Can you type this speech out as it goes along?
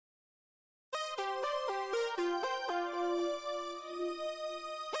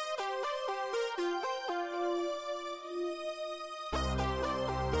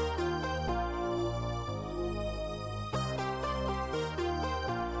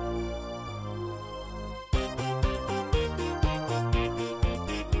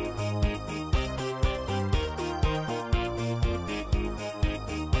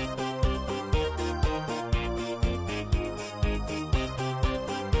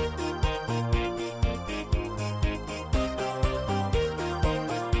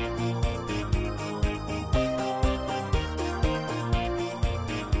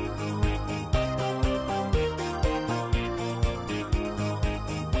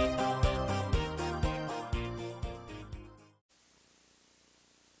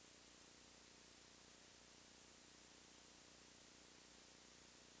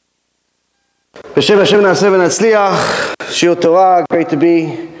B'Shem Hashem Na'aseh v'Natzliach. Shiur Torah, great to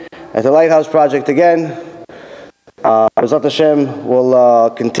be at the Lighthouse Project again. B'ezrat Hashem, we'll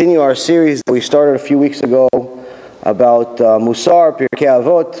continue our series that we started a few weeks ago about MUSSAR Pirkei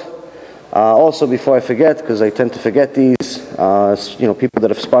Avot. Also, before I forget, because I tend to forget these, people that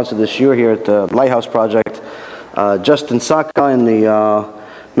have sponsored this shiur here at the Lighthouse Project, Justin Saka in the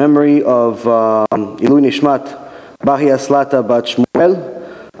memory of Ilui Nishmat Bahia Slata Bat Shmuel,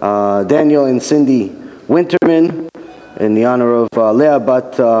 Daniel and Cindy Winterman in the honor of Leah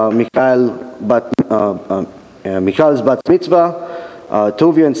Bat Michal's Bat Mitzvah,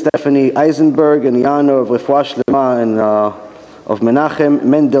 Tovia and Stephanie Eisenberg in the honor of Refuah Shlema and of Menachem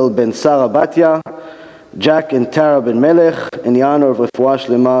Mendel ben Sarah Batya, Jack and Tara ben Melech in the honor of Refuah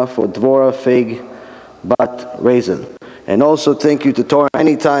Shlema for Dvorah Feig Bat Rezel. And also thank you to Torah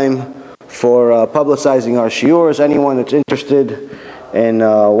Anytime for publicizing our shiurs. Anyone that's interested in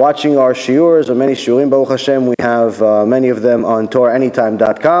watching our shiurs, or many shiurim, Baruch Hashem, we have many of them on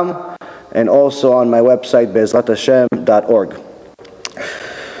TorahAnytime.com and also on my website, bezrathashem.org.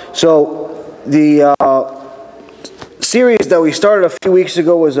 So the series that we started a few weeks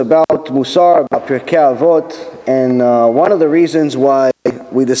ago was about MUSSAR, about Pirkei Avot, and one of the reasons why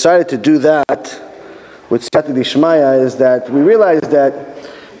we decided to do that with Siyata Dishmaya is that we realized that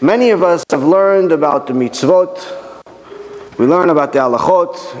many of us have learned about the mitzvot, we learn about the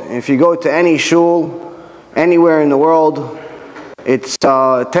halachot. If you go to any shul, anywhere in the world, it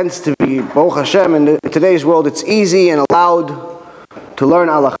tends to be, Baruch Hashem, in today's world it's easy and allowed to learn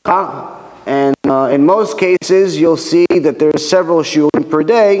halakha. And in most cases you'll see that there's several shulim per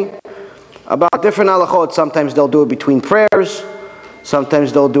day about different halachot. Sometimes they'll do it between prayers.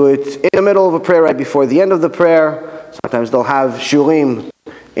 Sometimes they'll do it in the middle of a prayer, right before the end of the prayer. Sometimes they'll have shurim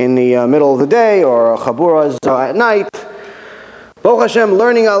in the middle of the day, or chaburas at night. Baruch Hashem,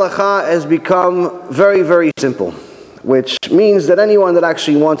 learning halakha has become very, very simple, which means that anyone that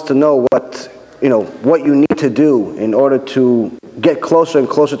actually wants to know what you need to do in order to get closer and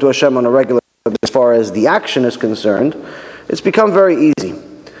closer to Hashem on a regular basis, as far as the action is concerned, it's become very easy.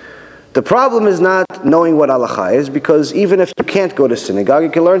 The problem is not knowing what halakha is, because even if you can't go to synagogue,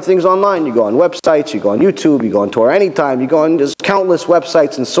 you can learn things online. You go on websites, you go on YouTube, you go on Torah Anytime, you go on, there's countless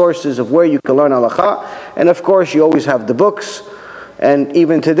websites and sources of where you can learn halakha. And of course, you always have the books. And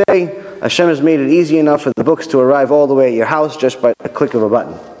even today, Hashem has made it easy enough for the books to arrive all the way at your house just by a click of a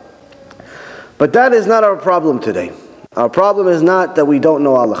button. But that is not our problem today. Our problem is not that we don't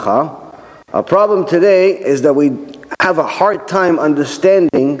know halakha. Our problem today is that we have a hard time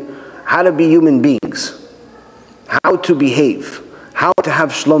understanding how to be human beings, how to behave, how to have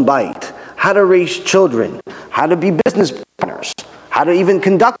shlom bayit, how to raise children, how to be business partners, how to even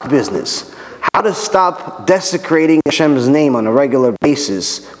conduct business, how to stop desecrating Hashem's name on a regular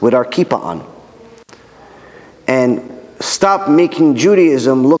basis with our kippah on, and stop making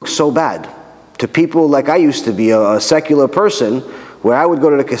Judaism look so bad to people like I used to be, a secular person, where I would go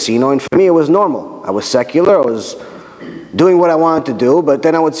to the casino, and for me it was normal. I was secular, I was doing what I wanted to do, but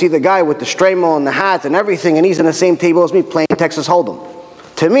then I would see the guy with the stremel and the hat and everything, and he's in the same table as me playing Texas Hold'em.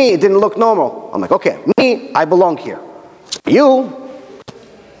 To me, it didn't look normal. I'm like, okay, me, I belong here. You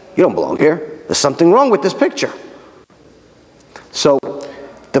don't belong here. There's something wrong with this picture. So,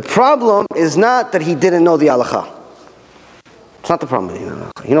 the problem is not that he didn't know the halakha. It's not the problem that he didn't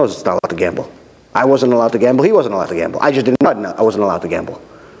know. He knows it's not allowed to gamble. I wasn't allowed to gamble, he wasn't allowed to gamble. I just didn't know I wasn't allowed to gamble.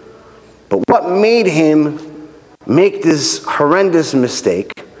 But what made him make this horrendous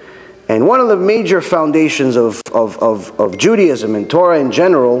mistake, and one of the major foundations of Judaism and Torah in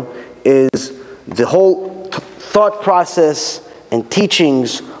general, is the whole thought process and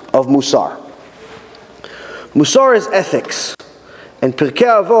teachings of MUSSAR. MUSSAR is ethics, and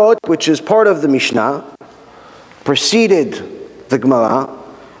Pirkei Avot, which is part of the Mishnah, preceded the Gemara,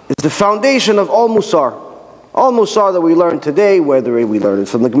 is the foundation of all MUSSAR. All MUSSAR that we learn today, whether we learn it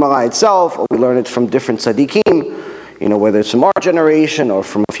from the Gemara itself, or we learn it from different tzaddikim, whether it's from our generation or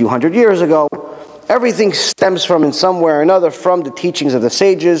from a few hundred years ago, everything stems from, in some way or another, from the teachings of the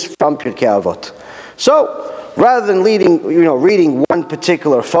sages, from Pirkei Avot. So, rather than reading one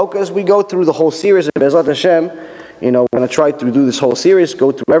particular focus, we go through the whole series of B'ezrat Hashem. We're going to try to do this whole series,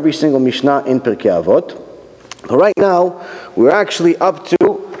 go through every single Mishnah in Pirkei Avot. But right now, we're actually up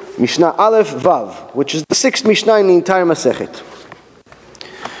to Mishnah Aleph Vav, which is the sixth Mishnah in the entire Masechet.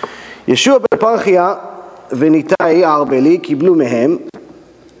 Yeshua ben Perachia v'Nitai Arbeli kiblu mehem.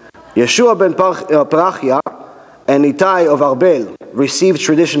 Yeshua ben Perachia and Nitai of Arbel received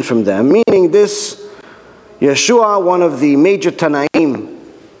tradition from them, meaning this Yeshua, one of the major Tanaim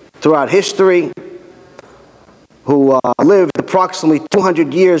throughout history, who lived approximately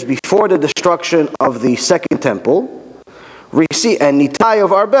 200 years before the destruction of the Second Temple, and Nitai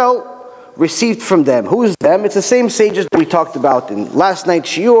of Arbel received from them. Who is them? It's the same sages that we talked about in last night's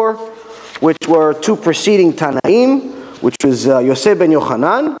shiur, which were two preceding Tanaim, which was Yosef ben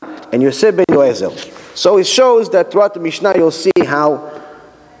Yochanan and Yosef ben Yoezel. So it shows that throughout the Mishnah you'll see how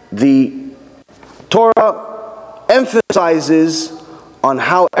the Torah emphasizes on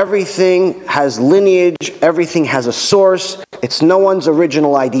how everything has lineage, everything has a source. It's no one's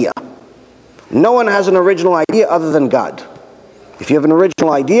original idea. No one has an original idea other than God. If you have an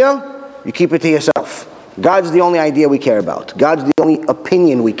original idea, you keep it to yourself. God's the only idea we care about. God's the only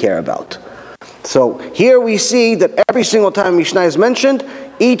opinion we care about. So here we see that every single time Mishnah is mentioned,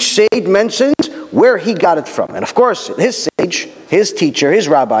 each sage mentions where he got it from. And of course, his sage, his teacher, his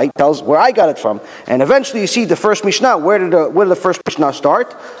rabbi tells where I got it from. And eventually you see the first Mishnah. Where did the first Mishnah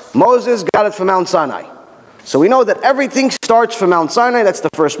start? Moses got it from Mount Sinai. So we know that everything starts from Mount Sinai. That's the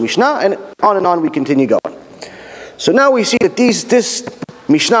first Mishnah. And on we continue going. So now we see that this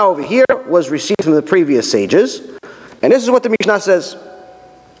Mishnah over here was received from the previous sages. And this is what the Mishnah says.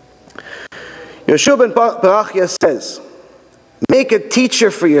 Yeshua ben Perachia says, make a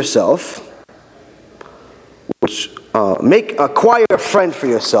teacher for yourself, acquire a friend for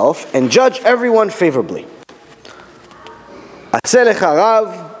yourself, and judge everyone favorably. Aseh lecha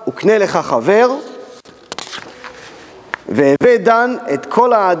rav, ukne lecha chaver, ve'eveh dan et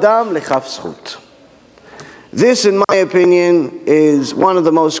kol ha'adam lechaf zchut. This, in my opinion, is one of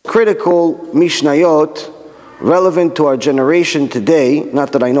the most critical Mishnayot relevant to our generation today.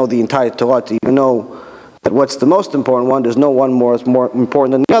 Not that I know the entire Torah to even know that what's the most important one. There's no one more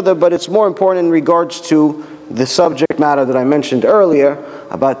important than the other, but it's more important in regards to the subject matter that I mentioned earlier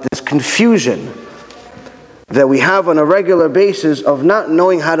about this confusion that we have on a regular basis of not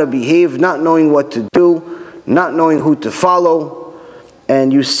knowing how to behave, not knowing what to do, not knowing who to follow.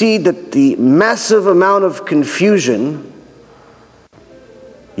 And you see that the massive amount of confusion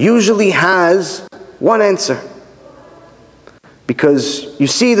usually has one answer. Because you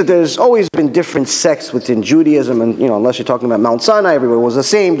see that there's always been different sects within Judaism, and unless you're talking about Mount Sinai, everyone was the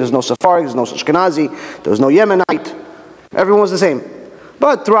same. There's no Sephardi, there's no Ashkenazi, there was no Yemenite. Everyone was the same.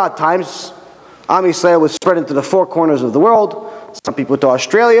 But throughout times, Am Yisrael was spread into the four corners of the world. Some people to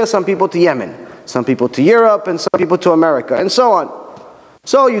Australia, some people to Yemen, some people to Europe, and some people to America, and so on.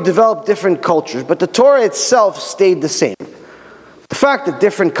 So you develop different cultures, but the Torah itself stayed the same. The fact that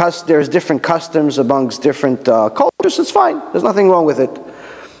there's different customs amongst different cultures, it's fine. There's nothing wrong with it.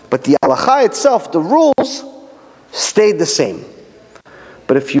 But the halakha itself, the rules, stayed the same.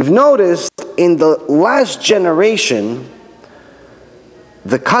 But if you've noticed, in the last generation,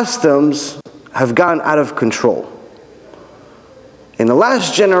 the customs have gone out of control. In the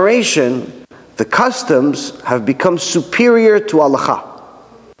last generation, the customs have become superior to halakha.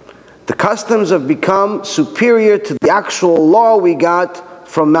 The customs have become superior to the actual law we got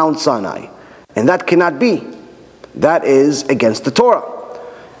from Mount Sinai. And that cannot be. That is against the Torah.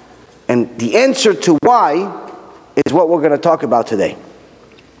 And the answer to why is what we're going to talk about today.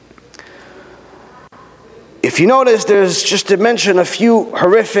 If you notice, there's, just to mention a few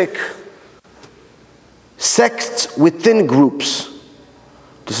horrific sects within groups.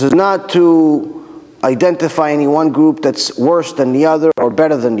 This is not to identify any one group that's worse than the other or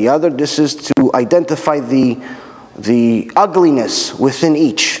better than the other. This is to identify the ugliness within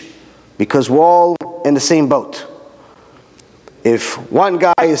each, because we're all in the same boat. If one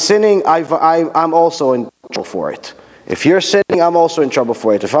guy is sinning, I'm also in trouble for it. If you're sinning, I'm also in trouble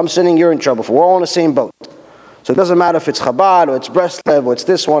for it. If I'm sinning, you're in trouble for it. We're all in the same boat. So it doesn't matter if it's Chabad or it's Breslov or it's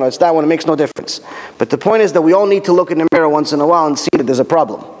this one or it's that one. It makes no difference. But the point is that we all need to look in the mirror once in a while and see that there's a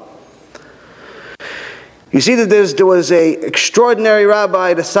problem. You see that there was an extraordinary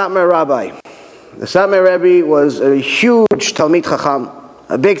rabbi, the Satmar Rabbi. The Satmar Rebbe was a huge Talmid Chacham,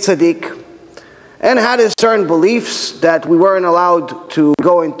 a big tzaddik, and had his certain beliefs that we weren't allowed to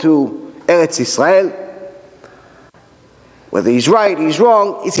go into Eretz Yisrael. Whether he's right, he's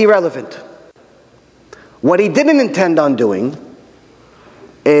wrong, it's irrelevant. What he didn't intend on doing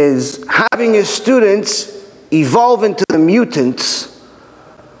is having his students evolve into the mutants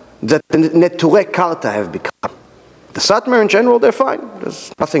that the Neturei Karta have become. The Satmar in general, they're fine.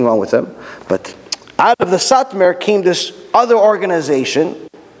 There's nothing wrong with them. But out of the Satmar came this other organization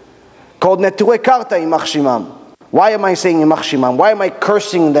called Neturei Karta Yimach Shimam. Why am I saying Yimach Shimam? Why am I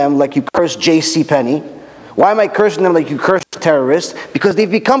cursing them like you curse J.C. Penney? Why am I cursing them like you curse terrorists? Because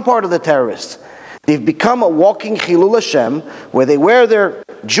they've become part of the terrorists. They've become a walking Chilul Hashem, where they wear their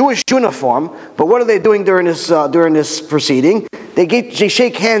Jewish uniform, but what are they doing during this proceeding? they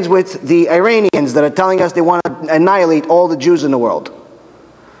shake hands with the Iranians that are telling us they want to annihilate all the Jews in the world.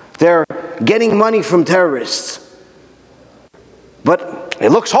 They're getting money from terrorists. But it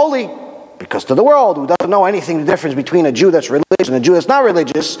looks holy, because to the world, who doesn't know anything, the difference between a Jew that's religious and a Jew that's not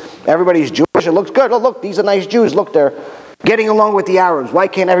religious, everybody's Jewish, it looks good. Oh, look, these are nice Jews. Look, they're getting along with the Arabs. Why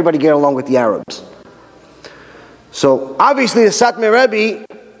can't everybody get along with the Arabs? So, obviously, the Satmar Rebbe,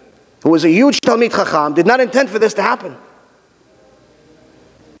 who was a huge Talmid Chacham, did not intend for this to happen.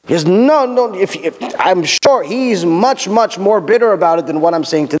 I'm sure he's much, much more bitter about it than what I'm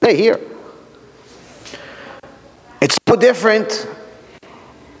saying today here. It's so different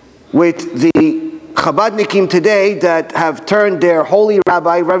with the Chabadnikim today that have turned their holy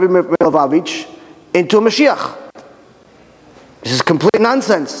rabbi, Rabbi Reuven, into a Mashiach. This is complete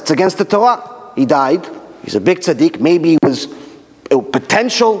nonsense. It's against the Torah. He died. He's a big tzaddik. Maybe he was a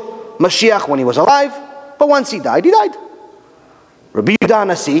potential Mashiach when he was alive, but once he died, he died. Rabbi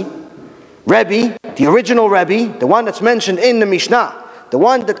Nasi, Rebbe, the original Rebbe, the one that's mentioned in the Mishnah, the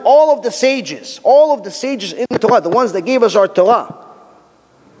one that all of the sages in the Torah, the ones that gave us our Torah,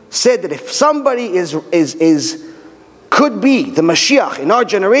 said that if somebody could be the Mashiach in our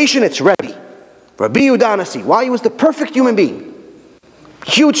generation, it's Rebbe. Rabbi Nasi. Why? He was the perfect human being.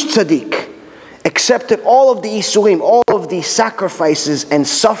 Huge tzaddik. Accepted all of the isurim, all of the sacrifices and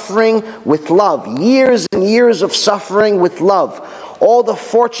suffering with love. Years and years of suffering with love. All the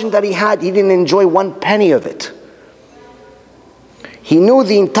fortune that he had, he didn't enjoy one penny of it. He knew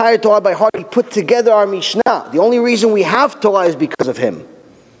the entire Torah by heart. He put together our Mishnah. The only reason we have Torah is because of him.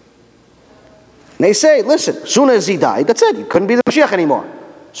 And they say, listen, as soon as he died, that's it. He couldn't be the Mashiach anymore.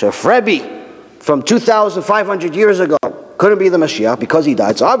 So if Rebbe from 2,500 years ago couldn't be the Mashiach because he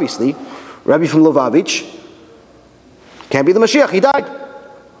died, so obviously Rebbe from Lubavitch can't be the Mashiach. He died.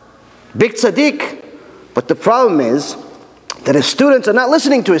 Big tzaddik. But the problem is that his students are not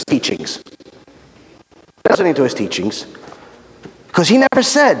listening to his teachings. They're listening to his teachings because he never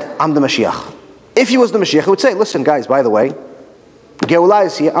said, I'm the Mashiach. If he was the Mashiach, he would say, listen guys, by the way, Geulah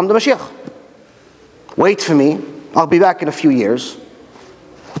is here, I'm the Mashiach. Wait for me, I'll be back in a few years.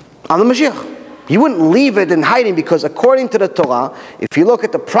 I'm the Mashiach. You wouldn't leave it in hiding because according to the Torah, if you look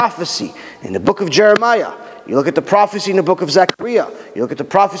at the prophecy in the book of Jeremiah, you look at the prophecy in the book of Zechariah, you look at the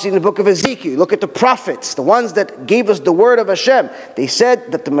prophecy in the book of Ezekiel, you look at the prophets, the ones that gave us the word of Hashem, they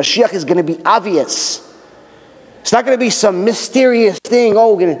said that the Mashiach is going to be obvious. It's not going to be some mysterious thing.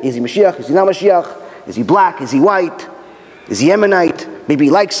 Oh, is he Mashiach? Is he not Mashiach? Is he black? Is he white? Is he Yemenite? Maybe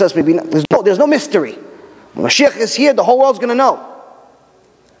he likes us, maybe not. There's no mystery. When Mashiach is here, the whole world's going to know.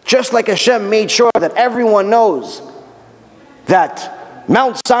 Just like Hashem made sure that everyone knows that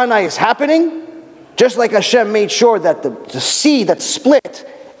Mount Sinai is happening, just like Hashem made sure that the sea that split,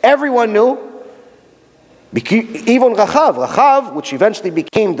 everyone knew. Even Rachav, which eventually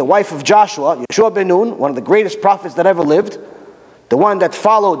became the wife of Joshua, Yeshua ben Nun, one of the greatest prophets that ever lived, the one that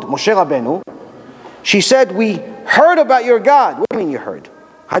followed Moshe Rabbeinu, she said, we heard about your God. What do you mean you heard?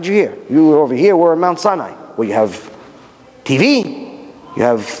 How'd you hear? You were over here, we're in Mount Sinai. Well, you have TV, you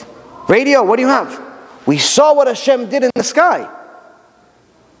have radio, what do you have? We saw what Hashem did in the sky.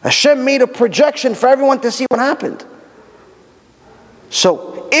 Hashem made a projection for everyone to see what happened.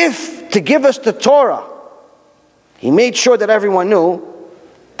 So, if to give us the Torah, he made sure that everyone knew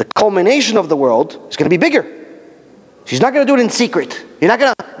the culmination of the world is going to be bigger. He's not going to do it in secret. You're not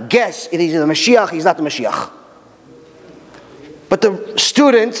going to guess if he's the Mashiach, he's not the Mashiach. But the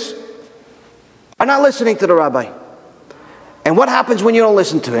students are not listening to the rabbi. And what happens when you don't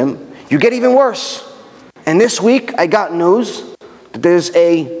listen to him? You get even worse. And this week I got news that there's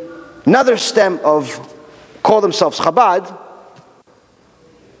another stem of, call themselves Chabad,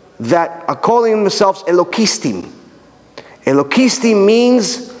 that are calling themselves Elokistim. Elokistim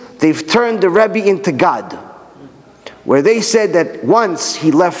means they've turned the Rebbe into God. Where they said that once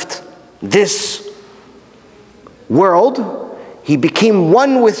he left this world, he became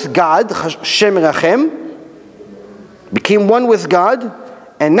one with God, Hashem Rachem, became one with God,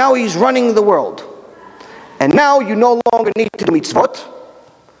 and now he's running the world. And now you no longer need to do mitzvot.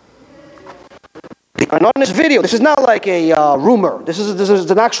 And on this video, this is not like a rumor. This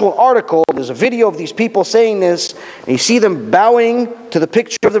is an actual article. There's a video of these people saying this, and you see them bowing to the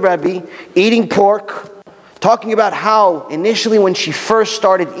picture of the Rebbe, eating pork, talking about how initially when she first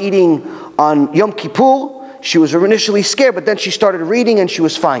started eating on Yom Kippur, she was initially scared, but then she started reading and she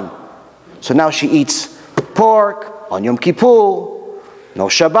was fine. So now she eats pork on Yom Kippur, no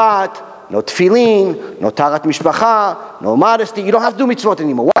Shabbat, no tefillin, no tarat mishpacha, no modesty. You don't have to do mitzvot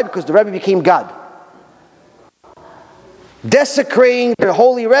anymore. Why? Because the Rebbe became God. Desecrating the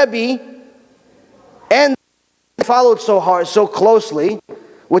holy Rebbe and followed so hard, so closely,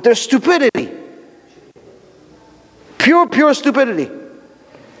 with their stupidity. Pure stupidity.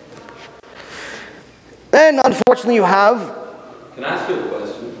 Then, unfortunately, you have... Can I ask you a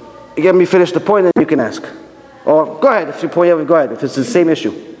question? You get me finish the point, then you can ask. Or, go ahead, if you point out, go ahead, if it's the same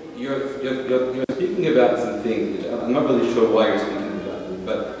issue. You're speaking about some things, which I'm not really sure why you're speaking about them,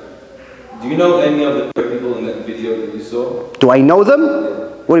 but do you know any of the people in that video that you saw? Do I know them? Yeah.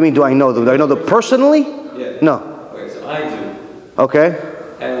 What do you mean, do I know them? Do I know them personally? Yeah. No. Okay, so I do. Okay.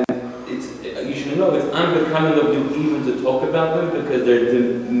 And you should know it's unbecoming of you even to talk about them because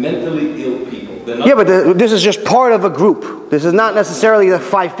they're mentally ill people. They're not, yeah, but this is just part of a group. This is not necessarily the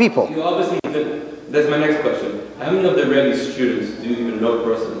 5 people. You obviously, that's my next question. How many of the Rebbe students do you even know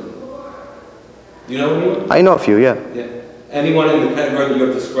personally? Do you know anyone? I know a few, yeah. Anyone in the category that you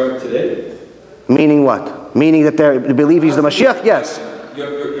have described today? Meaning what? Meaning that they believe he's the Mashiach? Yes.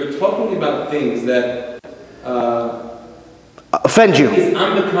 You're talking about things that offend you. It's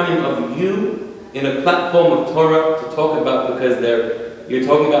unbecoming of you in a platform of Torah to talk about because you're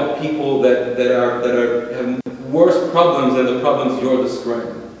talking about people that have worse problems than the problems you're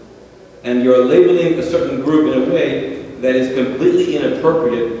describing. And you're labeling a certain group in a way that is completely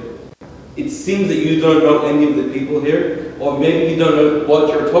inappropriate. It seems that you don't know any of the people here, or maybe you don't know what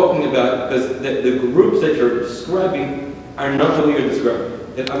you're talking about because the groups that you're describing are not the way you're describing.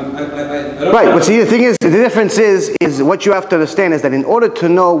 Right, but see, the thing is, the difference is what you have to understand is that in order to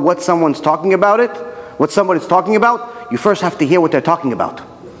know what someone's talking about you first have to hear what they're talking about.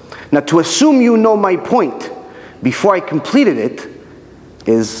 Now, to assume you know my point before I completed it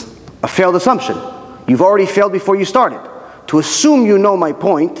is a failed assumption. You've already failed before you started. To assume you know my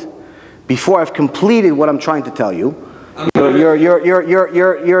point before I've completed what I'm trying to tell you, you're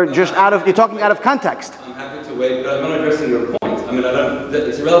just you're talking out of context. I'm happy to wait, but I'm not addressing your point. I mean,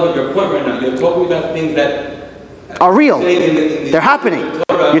 it's irrelevant your point right now. You're talking about things that are real. They're happening.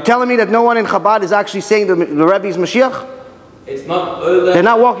 You're telling me that no one in Chabad is actually saying the Rebbe is Mashiach? It's not. They're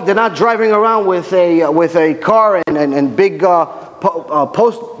not walking. They're not driving around with a car and big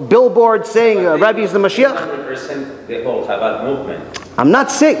post billboard saying Rebbe is the Mashiach. 100% the whole Chabad movement. I'm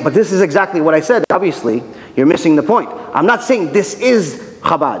not saying, but this is exactly what I said. Obviously, you're missing the point. I'm not saying this is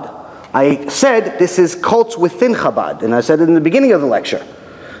Chabad. I said this is cults within Chabad, and I said it in the beginning of the lecture.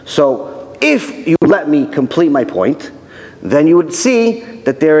 So, if you let me complete my point, then you would see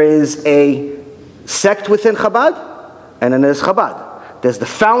that there is a sect within Chabad, and then there's Chabad. There's the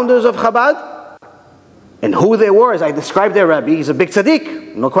founders of Chabad, and who they were, as I described their Rebbe, he's a big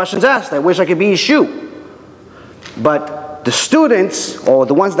tzaddik, no questions asked. I wish I could be his shoe. But the students, or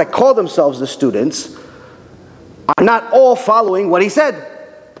the ones that call themselves the students, are not all following what he said.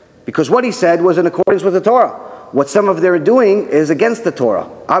 Because what he said was in accordance with the Torah. What some of them are doing is against the Torah.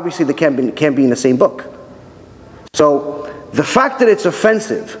 Obviously, they can't be in the same book. So, the fact that it's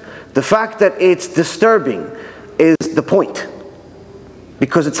offensive, the fact that it's disturbing, is the point.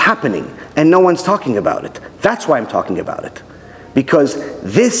 Because it's happening, and no one's talking about it. That's why I'm talking about it. Because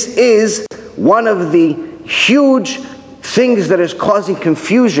this is one of the huge things that is causing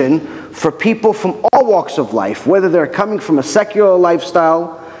confusion for people from all walks of life, whether they're coming from a secular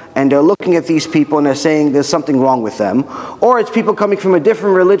lifestyle, and they're looking at these people and they're saying there's something wrong with them, or it's people coming from a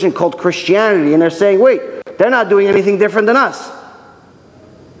different religion called Christianity and they're saying, wait, they're not doing anything different than us.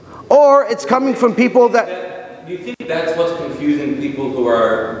 Or it's coming from people that... Do you think that's what's confusing people who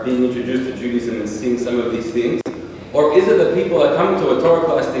are being introduced to Judaism and seeing some of these things? Or is it that people are coming to a Torah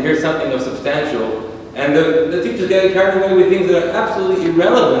class to hear something of substantial and the teacher's getting carried away with things that are absolutely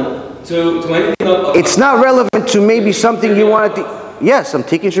irrelevant to anything of... It's not relevant to maybe something you wanted to... Yes, I'm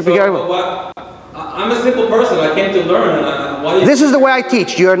teaching Pirkei Avot. I'm a simple person. I came to learn. This is the way I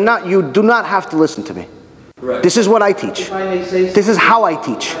teach. You do not have to listen to me. Right. This is what I teach. If I may say this is how I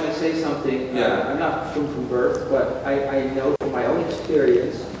teach. If I may say something, yeah. I'm not from birth, but I know from my own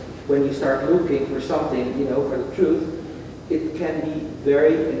experience, when you start looking for something, for the truth, it can be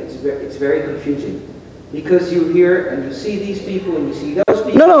it's very confusing. Because you hear and you see these people and you see those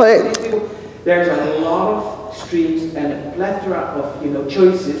people. These people. There's a lot of streams and a plethora of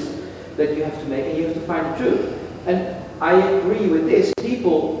choices that you have to make, and you have to find the truth. And I agree with this.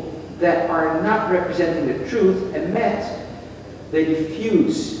 People that are not representing the truth and they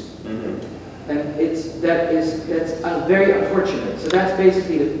diffuse, and that's very unfortunate. So that's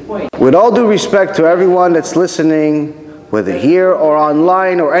basically the point. With all due respect to everyone that's listening, whether here or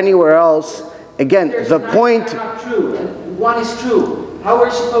online or anywhere else, again, the point. Not true, and one is true. How are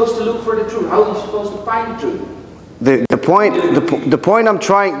you supposed to look for the truth? How are you supposed to find the truth? The point I'm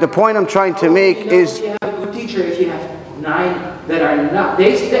trying to make is. If you have a good teacher, if you have 9 that are not,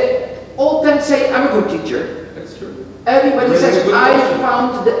 they all 10 say I'm a good teacher. That's Everybody says, I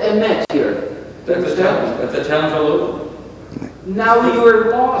found the emet here. That's a challenge. That's a challenge all over. Now you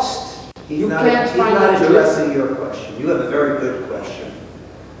are lost. You can't find the truth. He's not addressing your question. You have a very good question.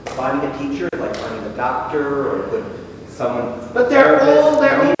 Finding a teacher is like finding a doctor or someone. But they're all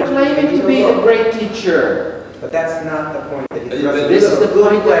claiming to be a great teacher. But that's not the point that he's addressing. This is the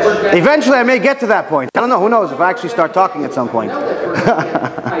point that we're getting. Eventually I may get to that point. I don't know, who knows if I actually start talking at some point.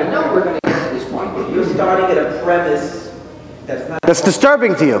 I know we're going to get to this point. You're starting at a premise that's not. That's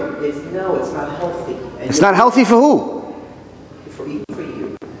disturbing to you. It's not healthy. And It's not healthy for who? Even for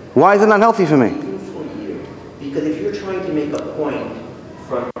you. Why is it not healthy for me? Even for you. Because if you're trying to make a point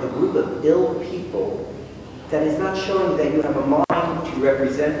from a group of ill people, that is not showing that you have a mind to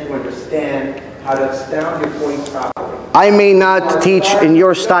represent, to understand how to expound your point properly. I may not teach in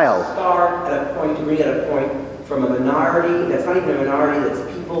your style. Start at a point, to bring at a point from a minority, that's not even a minority, that's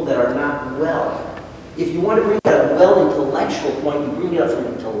people that are not well. If you want to bring at a well-intellectual point, you bring it up from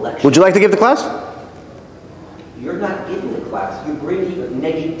intellectual. Would you like to give the class? You're not giving the class. You're bringing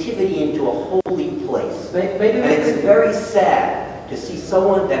negativity into a holy place. And it's very sad to see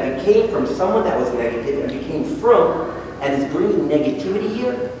someone that came from someone that was negative and became from and is bringing negativity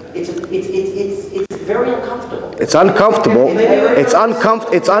here. It's very uncomfortable. It's uncomfortable. It's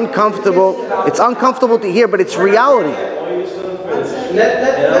uncomfortable. It's uncomfortable to hear, but it's reality. Let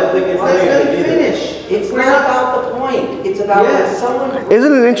me finish. It's not about the point. It's about when someone.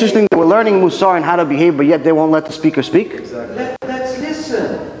 Isn't it interesting that we're learning Mussar and how to behave, but yet they won't let the speaker speak? Let's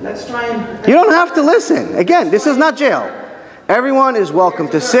listen. Let's try and. You don't have to listen. Again, this is not jail. Everyone is welcome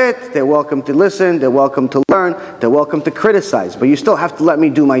to sit, they're welcome to listen, they're welcome to learn, they're welcome to criticize, but you still have to let me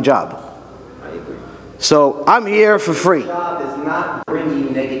do my job. So I'm here for free. Your job is not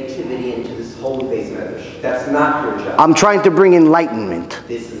bringing negativity into this holy base medrash. That's not your job. I'm trying to bring enlightenment.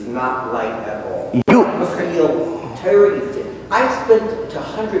 This is not light at all. You feel Torah. I've spent to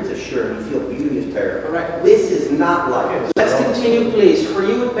hundreds of shiur and you feel beauty of Torah. All right. This is not light. Let's continue, please. For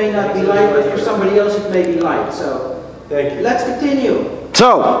you, it may not be light, but for somebody else, it may be light. So. Thank you. Let's continue.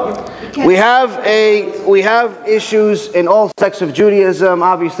 So, we have issues in all sects of Judaism.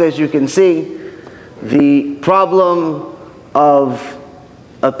 Obviously, as you can see, the problem of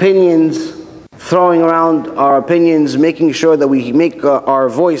opinions, throwing around our opinions, making sure that we make our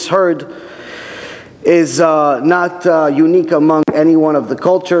voice heard, is not unique among any one of the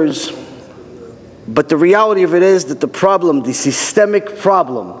cultures. But the reality of it is that the problem, the systemic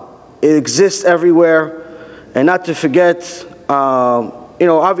problem, it exists everywhere. And not to forget,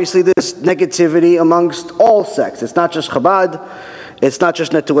 obviously there's negativity amongst all sects. It's not just Chabad, it's not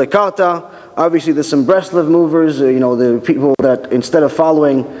just Neturei Karta. Obviously there's some Breslov movers, the people that instead of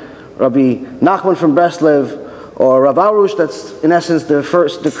following Rabbi Nachman from Breslov or Rav Arush, that's in essence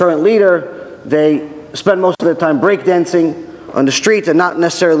the current leader, they spend most of their time breakdancing on the street and not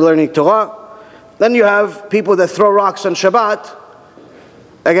necessarily learning Torah. Then you have people that throw rocks on Shabbat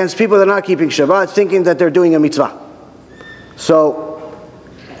against people that are not keeping Shabbat, thinking that they're doing a mitzvah. So,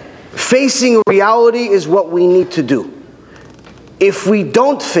 facing reality is what we need to do. If we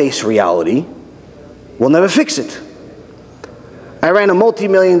don't face reality, we'll never fix it. I ran a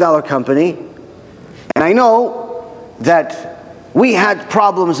multi-million-dollar company, and I know that we had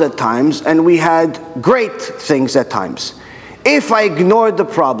problems at times, and we had great things at times. If I ignored the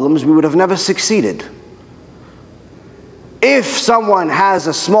problems, we would have never succeeded. If someone has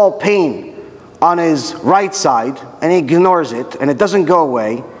a small pain on his right side and he ignores it and it doesn't go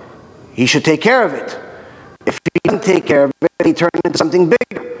away, he should take care of it. If he doesn't take care of it, he turns into something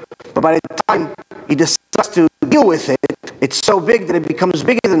bigger. But by the time he decides to deal with it, it's so big that it becomes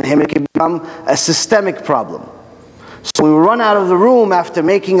bigger than him. It can become a systemic problem. So when we run out of the room after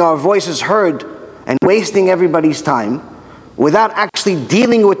making our voices heard and wasting everybody's time without actually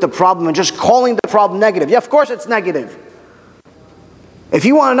dealing with the problem and just calling the problem negative. Yeah, of course it's negative. If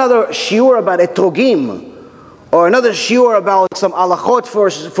you want another shiur about etrogim, or another shiur about some alachot for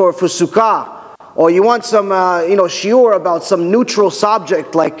sukkah, or you want some shiur about some neutral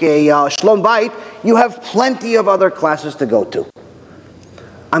subject like a shlom bayit, you have plenty of other classes to go to.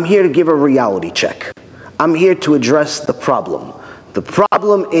 I'm here to give a reality check. I'm here to address the problem. The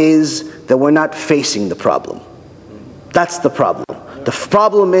problem is that we're not facing the problem. That's the problem. The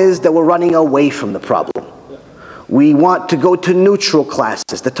problem is that we're running away from the problem. We want to go to neutral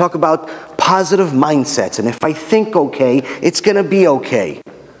classes that talk about positive mindsets. And if I think okay, it's going to be okay.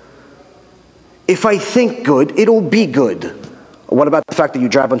 If I think good, it'll be good. What about the fact that you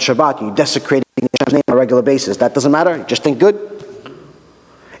drive on Shabbat and you desecrate Hashem's name on a regular basis? That doesn't matter? You just think good?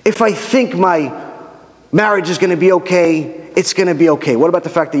 If I think my marriage is going to be okay, it's going to be okay. What about the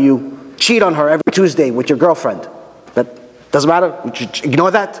fact that you cheat on her every Tuesday with your girlfriend? Doesn't matter. We should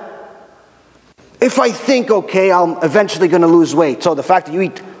ignore that. If I think, okay, I'm eventually going to lose weight. So the fact that you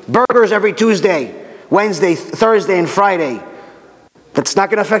eat burgers every Tuesday, Wednesday, Thursday, and Friday, that's not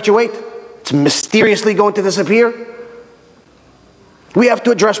going to affect your weight? It's mysteriously going to disappear? We have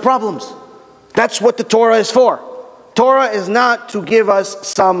to address problems. That's what the Torah is for. Torah is not to give us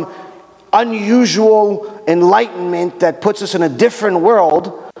some unusual enlightenment that puts us in a different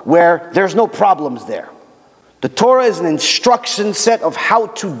world where there's no problems there. The Torah is an instruction set of how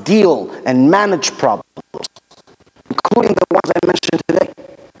to deal and manage problems, including the ones I mentioned today.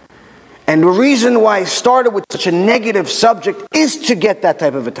 And the reason why I started with such a negative subject is to get that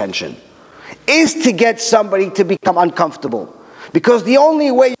type of attention, is to get somebody to become uncomfortable. Because the only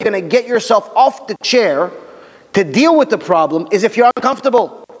way you're going to get yourself off the chair to deal with the problem is if you're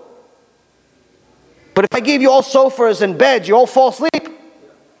uncomfortable. But if I gave you all sofas and beds, you all fall asleep.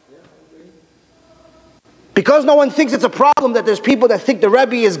 Because no one thinks it's a problem that there's people that think the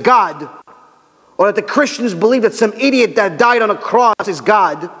Rebbe is God, or that the Christians believe that some idiot that died on a cross is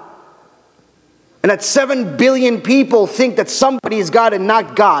God, and that 7 billion people think that somebody is God and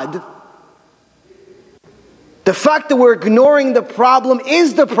not God, the fact that we're ignoring the problem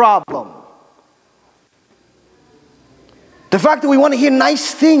is the problem. The fact that we want to hear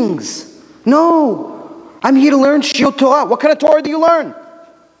nice things. No, I'm here to learn shiur Torah. What kind of Torah do you learn?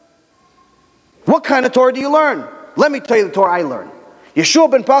 What kind of Torah do you learn? Let me tell you the Torah I learned.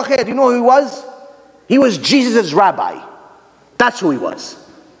 Yeshua ben Perachia, do you know who he was? He was Jesus' rabbi. That's who he was.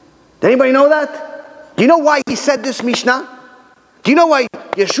 Did anybody know that? Do you know why he said this Mishnah? Do you know why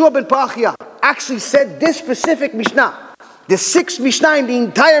Yeshua ben Perachia actually said this specific Mishnah? The 6th Mishnah in the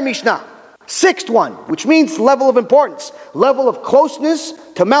entire Mishnah. 6th one, which means level of importance, level of closeness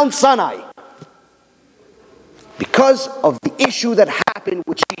to Mount Sinai. Because of the issue that happened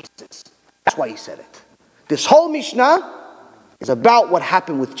with Jesus. That's why he said it. This whole Mishnah is about what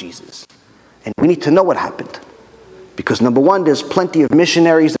happened with Jesus. And we need to know what happened. Because number one, there's plenty of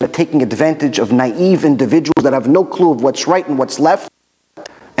missionaries that are taking advantage of naive individuals that have no clue of what's right and what's left.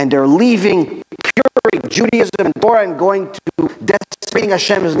 And they're leaving pure Judaism and Torah and going to desecrating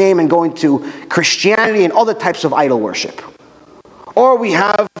Hashem's name and going to Christianity and other types of idol worship. Or we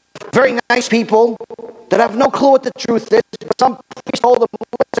have very nice people that have no clue what the truth is. But some priest told them,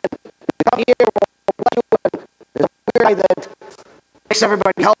 listen, come here, there's a weird guy that makes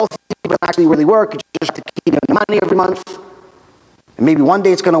everybody healthy, but doesn't actually really work. You just have to keep the money every month. And maybe one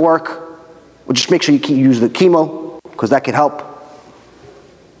day it's going to work. Well, just make sure you use the chemo, because that can help.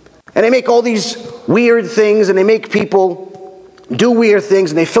 And they make all these weird things, and they make people do weird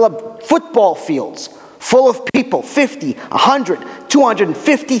things, and they fill up football fields full of people, 50, 100,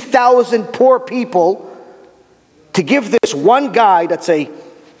 250,000 poor people, to give this one guy that's a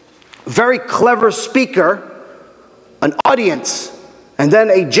very clever speaker an audience, and then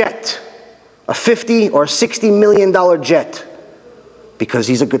a jet, a $50 or $60 million jet, because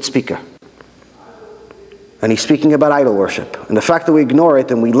he's a good speaker. And he's speaking about idol worship. And the fact that we ignore it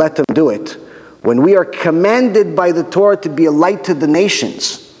and we let them do it, when we are commanded by the Torah to be a light to the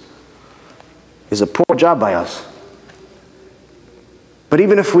nations, is a poor job by us. But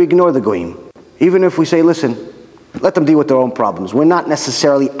even if we ignore the goyim, even if we say, listen, let them deal with their own problems, we're not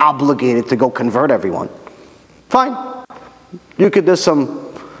necessarily obligated to go convert everyone. Fine. There's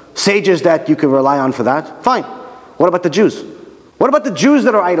some sages that you can rely on for that. Fine. What about the Jews? What about the Jews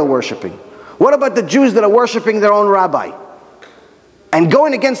that are idol worshiping? What about the Jews that are worshiping their own rabbi and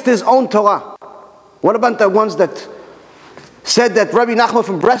going against his own Torah? What about the ones that said that Rabbi Nachman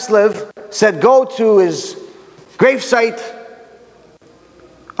of Breslov said go to his gravesite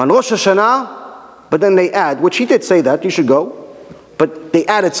on Rosh Hashanah, but then they add, which he did say that, you should go, but they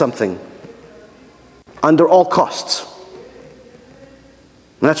added something, under all costs.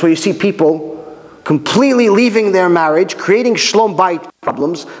 And that's where you see people completely leaving their marriage, creating shlom bayit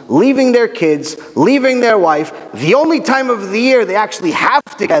problems, leaving their kids, leaving their wife. The only time of the year they actually have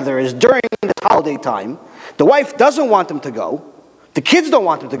together is during this holiday time. The wife doesn't want them to go. The kids don't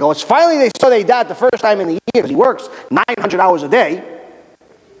want them to go. It's finally they saw their dad the first time in the year. He works 900 hours a day.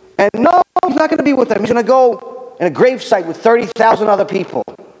 And no, he's not going to be with them. He's going to go in a gravesite with 30,000 other people.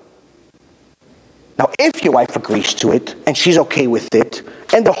 Now, if your wife agrees to it, and she's okay with it,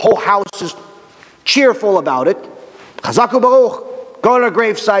 and the whole house is cheerful about it, Chazaku Baruch, go to a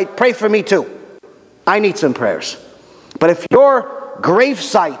gravesite, pray for me too. I need some prayers. But if your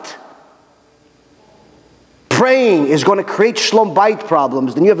gravesite praying is going to create shlom bayit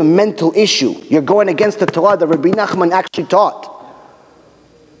problems, then you have a mental issue. You're going against the Torah that Rabbi Nachman actually taught.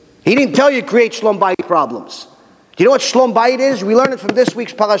 He didn't tell you to create shlom bayit problems. Do you know what shlom bayit is? We learned it from this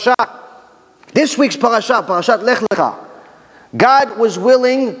week's parasha. This week's parasha, Parashat Lech Lecha. God was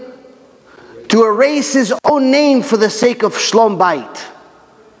willing to erase His own name for the sake of Shlom Bayit.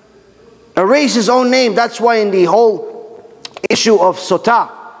 Erase His own name. That's why in the whole issue of Sotah,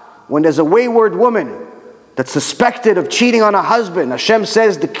 when there's a wayward woman that's suspected of cheating on a husband, Hashem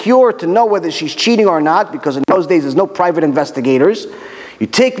says the cure to know whether she's cheating or not, because in those days there's no private investigators, you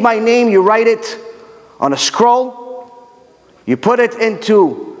take my name, you write it on a scroll, you put it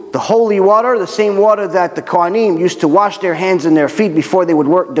into the holy water, the same water that the Kohanim used to wash their hands and their feet before they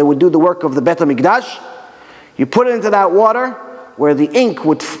would do the work of the Bet HaMikdash. You put it into that water where the ink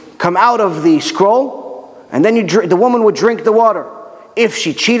would come out of the scroll, and then the woman would drink the water. If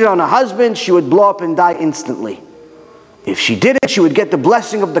she cheated on her husband, she would blow up and die instantly. If she didn't, she would get the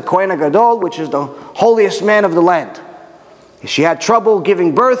blessing of the Kohen HaGadol, which is the holiest man of the land. If she had trouble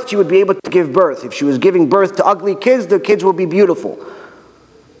giving birth, she would be able to give birth. If she was giving birth to ugly kids, the kids will be beautiful.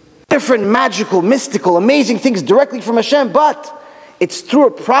 Different magical, mystical, amazing things directly from Hashem, but it's through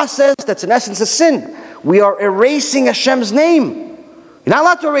a process that's in essence a sin. We are erasing Hashem's name. You're not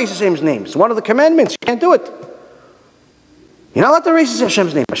allowed to erase Hashem's name. It's one of the commandments. You can't do it. You're not allowed to erase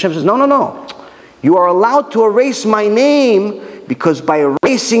Hashem's name. Hashem says, no. You are allowed to erase my name, because by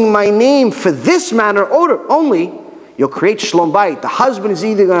erasing my name for this manner only, you'll create Shlom Bayit. The husband is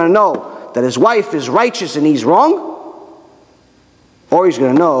either going to know that his wife is righteous and he's wrong, or he's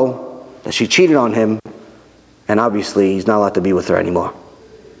going to know that she cheated on him, and obviously he's not allowed to be with her anymore.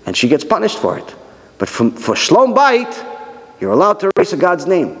 And she gets punished for it. But for Shlom Bayit, you're allowed to erase a God's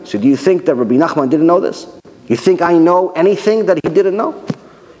name. So do you think that Rabbi Nachman didn't know this? You think I know anything that he didn't know?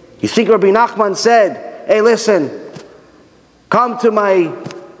 You think Rabbi Nachman said, hey, listen, come to my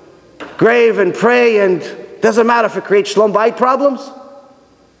grave and pray, and it doesn't matter if it creates Shlom Bayit problems?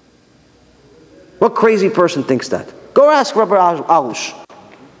 What crazy person thinks that? Go ask Rabbi Arush,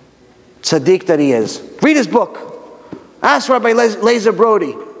 tzaddik that he is. Read his book. Ask Rabbi Lezer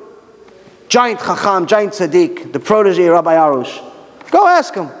Brody, giant chacham, giant tzaddik, the protege of Rabbi Arush. Go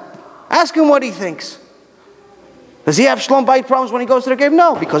ask him. Ask him what he thinks. Does he have Shlom Bayit problems when he goes to the grave?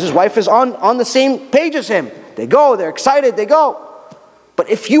 No, because his wife is on the same page as him. They go, they're excited, they go. But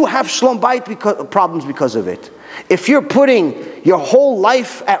if you have Shlom Bayit problems because of it, if you're putting your whole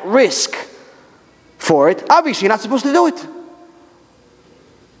life at risk for it, obviously you're not supposed to do it.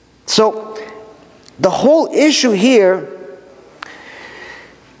 So, the whole issue here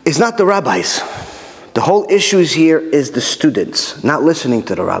is not the rabbis. The whole issue here is the students, not listening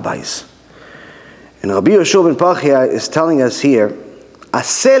to the rabbis. And Rabbi Yeshua ben Perachia is telling us here,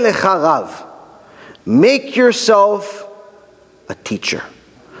 Aseh lecha rav, make yourself a teacher.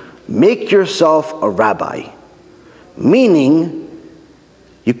 Make yourself a rabbi. Meaning,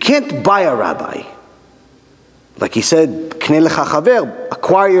 you can't buy a rabbi. Like he said, Knei lecha chaver,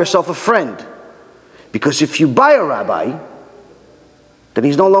 acquire yourself a friend. Because if you buy a rabbi, then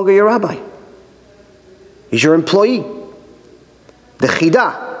he's no longer your rabbi. He's your employee. The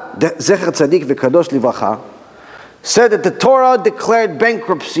Chida, Zecher Tzadik V'Kadosh Livracha, said that the Torah declared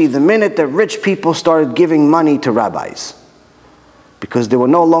bankruptcy the minute that rich people started giving money to rabbis, because they were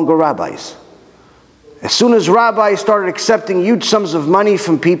no longer rabbis. As soon as rabbis started accepting huge sums of money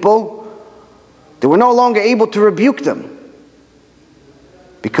from people, they were no longer able to rebuke them.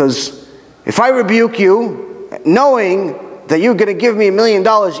 Because if I rebuke you, knowing that you're going to give me $1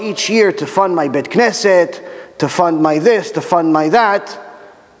 million each year to fund my Bet Knesset, to fund my this, to fund my that,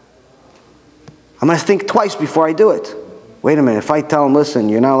 I'm going to think twice before I do it. Wait a minute, if I tell him, listen,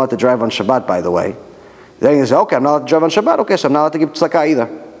 you're not allowed to drive on Shabbat, by the way, then he say, okay, I'm not allowed to drive on Shabbat, okay, so I'm not allowed to give tzedakah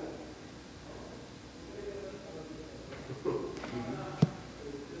either.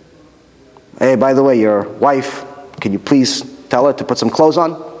 Hey, by the way, your wife, can you please tell her to put some clothes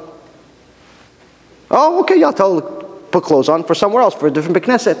on? Oh, okay, I'll tell her to put clothes on for somewhere else, for a different Bet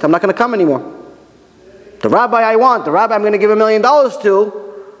Knesset. I'm not going to come anymore. The rabbi I want, the rabbi I'm going to give $1 million to,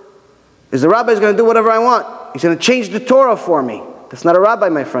 is the rabbi is going to do whatever I want. He's going to change the Torah for me. That's not a rabbi,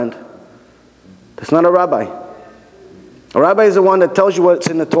 my friend. That's not a rabbi. A rabbi is the one that tells you what's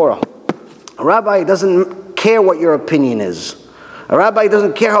in the Torah. A rabbi doesn't care what your opinion is. A rabbi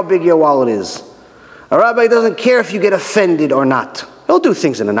doesn't care how big your wallet is. A rabbi doesn't care if you get offended or not. He'll do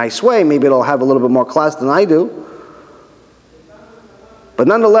things in a nice way. Maybe it'll have a little bit more class than I do. But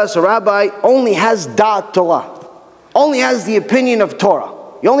nonetheless, a rabbi only has da'at Torah. Only has the opinion of Torah.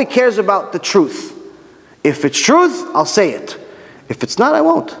 He only cares about the truth. If it's truth, I'll say it. If it's not, I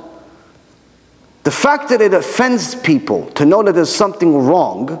won't. The fact that it offends people to know that there's something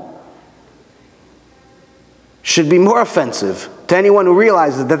wrong should be more offensive to anyone who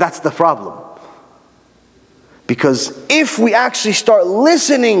realizes that that's the problem. Because if we actually start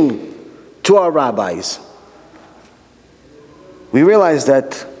listening to our rabbis, we realized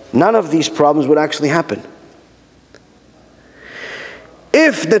that none of these problems would actually happen.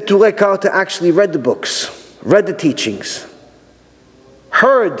 If the Turei Karta actually read the books, read the teachings,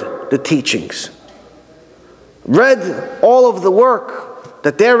 heard the teachings, read all of the work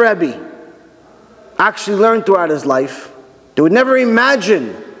that their Rebbe actually learned throughout his life, they would never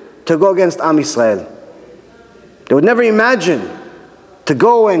imagine to go against Am Yisrael. They would never imagine to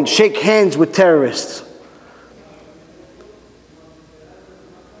go and shake hands with terrorists.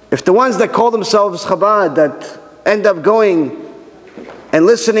 If the ones that call themselves Chabad, that end up going and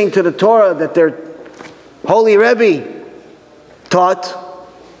listening to the Torah that their holy Rebbe taught,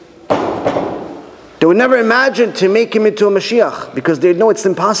 they would never imagine to make him into a Mashiach, because they know it's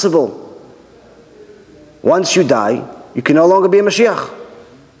impossible. Once you die, you can no longer be a Mashiach.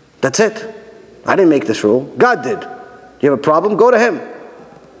 That's it. I didn't make this rule. God did. You have a problem? Go to Him.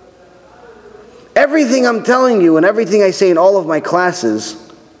 Everything I'm telling you and everything I say in all of my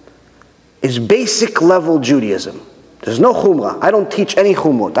classes is basic level Judaism. There's no chumrah. I don't teach any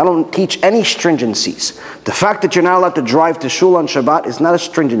chumrot. I don't teach any stringencies. The fact that you're not allowed to drive to shul on Shabbat is not a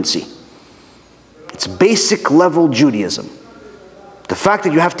stringency. It's basic level Judaism. The fact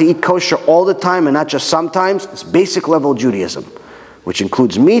that you have to eat kosher all the time and not just sometimes, it's basic level Judaism, which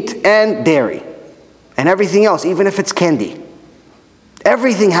includes meat and dairy and everything else, even if it's candy.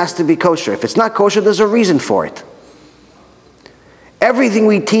 Everything has to be kosher. If it's not kosher, there's a reason for it. Everything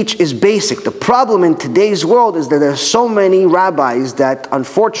we teach is basic. The problem in today's world is that there are so many rabbis that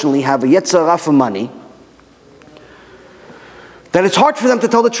unfortunately have a yetzer hara for money that it's hard for them to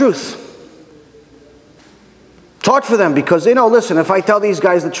tell the truth. It's hard for them because they know, listen, if I tell these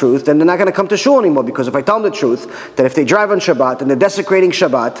guys the truth, then they're not going to come to shul anymore, because if I tell them the truth, that if they drive on Shabbat, then they're desecrating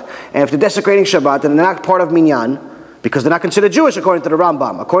Shabbat, and if they're desecrating Shabbat, then they're not part of Minyan, because they're not considered Jewish according to the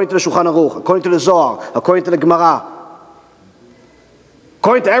Rambam, according to the Shulchan Aruch, according to the Zohar, according to the Gemara.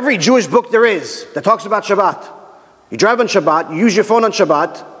 According to every Jewish book there is that talks about Shabbat. You drive on Shabbat, you use your phone on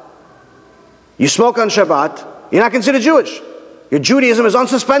Shabbat, you smoke on Shabbat, you're not considered Jewish. Your Judaism is on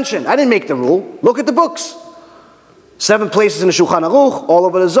suspension. I didn't make the rule. Look at the books. 7 places in the Shulchan Aruch, all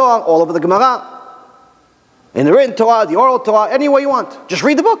over the Zohar, all over the Gemara, in the written Torah, the oral Torah, any way you want. Just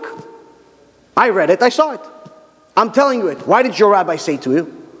read the book. I read it, I saw it. I'm telling you it. Why did your rabbi say to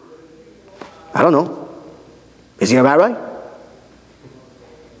you? I don't know. Is he a rabbi?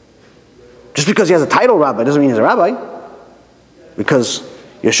 Just because he has a title rabbi doesn't mean he's a rabbi. Because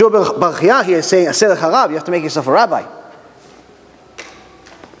Yeshua Perachia here is saying, Aseh Harab, you have to make yourself a rabbi.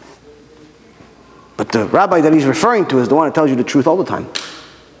 But the rabbi that he's referring to is the one that tells you the truth all the time.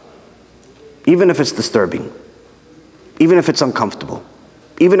 Even if it's disturbing. Even if it's uncomfortable.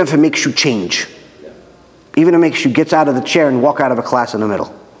 Even if it makes you change. Even if it makes you get out of the chair and walk out of a class in the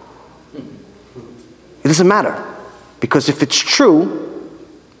middle. It doesn't matter. Because if it's true,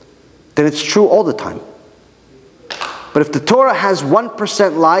 then it's true all the time. But if the Torah has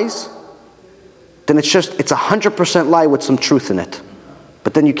 1% lies, then it's 100% lie with some truth in it.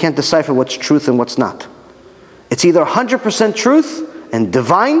 But then you can't decipher what's truth and what's not. It's either 100% truth and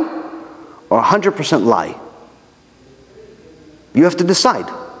divine, or 100% lie. You have to decide.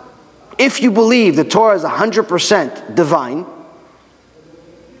 If you believe the Torah is 100% divine,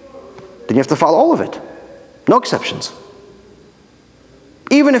 then you have to follow all of it. No exceptions.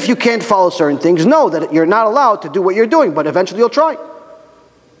 Even if you can't follow certain things, know that you're not allowed to do what you're doing, but eventually you'll try.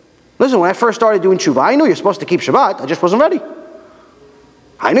 Listen, when I first started doing tshuva, I knew you're supposed to keep Shabbat, I just wasn't ready.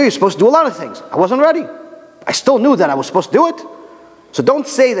 I knew you're supposed to do a lot of things, I wasn't ready. I still knew that I was supposed to do it. So don't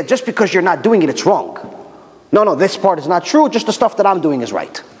say that just because you're not doing it, it's wrong. No, this part is not true, just the stuff that I'm doing is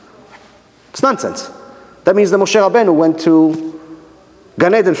right. It's nonsense. That means that Moshe Rabbeinu went to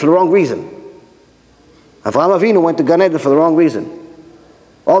Gan Eden for the wrong reason. Avraham Avinu went to Gan Eden for the wrong reason.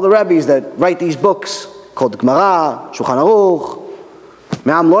 All the rabbis that write these books, called Gemara, Shulchan Aruch,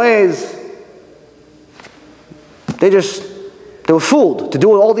 Me'am Loez, they were fooled to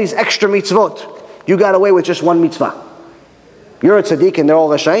do all these extra mitzvot. You got away with just one mitzvah. You're a tzaddik and they're all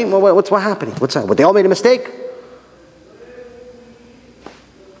rashaim. Well, what's happening? What's that? What, they all made a mistake?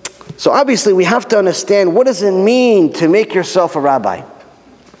 So obviously we have to understand, what does it mean to make yourself a rabbi?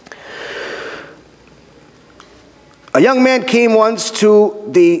 A young man came once to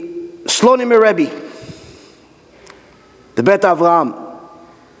the Slonimir Rebbe, the Bet Avraham.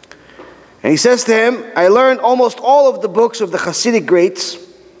 And he says to him, I learned almost all of the books of the Hasidic greats.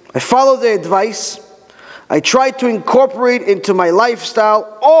 I followed their advice. I tried to incorporate into my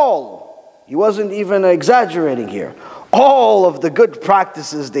lifestyle all, he wasn't even exaggerating here, all of the good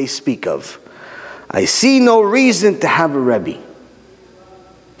practices they speak of. I see no reason to have a Rebbe.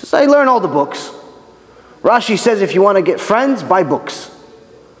 Just I learned all the books. Rashi says if you want to get friends, buy books.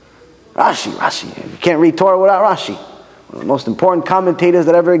 Rashi. You can't read Torah without Rashi. One of the most important commentators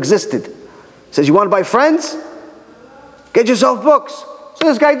that ever existed. Says you want to buy friends? Get yourself books. So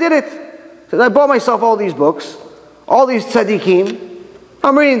this guy did it. Says I bought myself all these books, all these tzaddikim.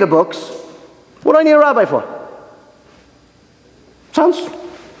 I'm reading the books. What do I need a rabbi for? Sounds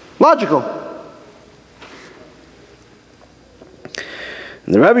logical.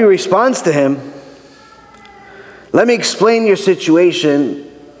 And the Rebbe responds to him, let me explain your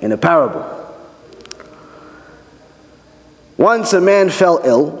situation in a parable. Once a man fell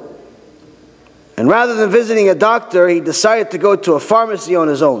ill, and rather than visiting a doctor, he decided to go to a pharmacy on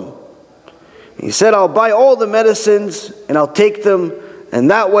his own. He said, I'll buy all the medicines and I'll take them,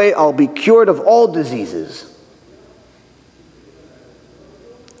 and that way I'll be cured of all diseases.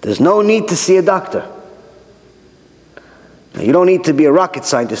 There's no need to see a doctor. Now, you don't need to be a rocket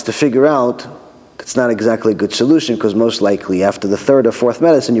scientist to figure out that's not exactly a good solution, because most likely after the third or fourth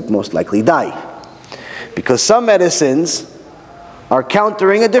medicine you most likely die. Because some medicines are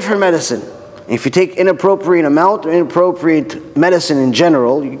countering a different medicine. If you take inappropriate amount or inappropriate medicine in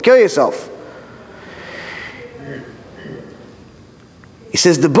general, you can kill yourself. He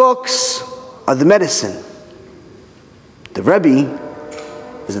says the books are the medicine. The Rebbe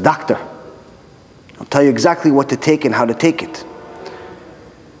is a doctor. I'll tell you exactly what to take and how to take it.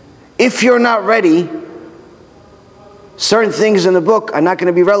 If you're not ready, certain things in the book are not going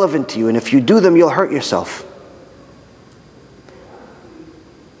to be relevant to you, and if you do them, you'll hurt yourself.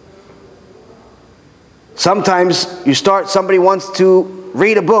 Sometimes somebody wants to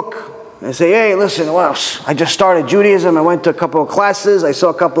read a book, and say, hey, listen, well, I just started Judaism, I went to a couple of classes, I saw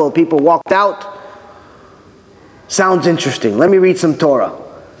a couple of people walked out. Sounds interesting, let me read some Torah.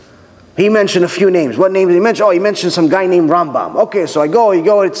 He mentioned a few names. What name did he mention? Oh, he mentioned some guy named Rambam. Okay, so you go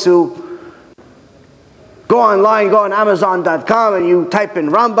online, go on Amazon.com, and you type in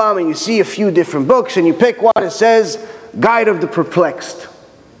Rambam, and you see a few different books, and you pick one that says, Guide of the Perplexed.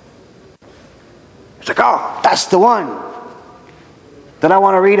 It's like, oh, that's the one that I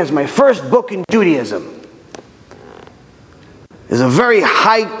want to read as my first book in Judaism. There's a very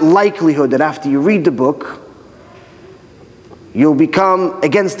high likelihood that after you read the book, you'll become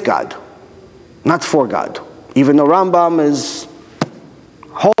against God, not for God, even though Rambam is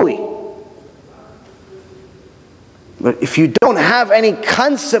holy. But if you don't have any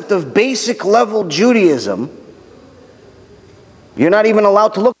concept of basic level Judaism, you're not even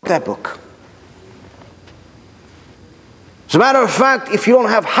allowed to look at that book. As a matter of fact, if you don't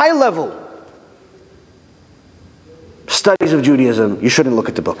have high level studies of Judaism, you shouldn't look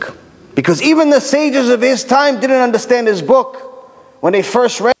at the book. Because even the sages of his time didn't understand his book. When they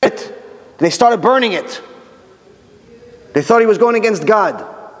first read it, they started burning it. They thought he was going against God.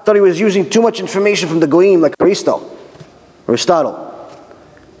 Thought he was using too much information from the Goyim, like Aristotle.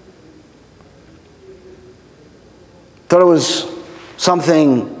 Thought it was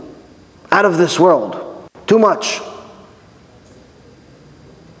something out of this world. Too much.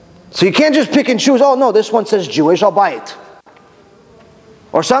 So you can't just pick and choose, oh no, this one says Jewish, I'll buy it.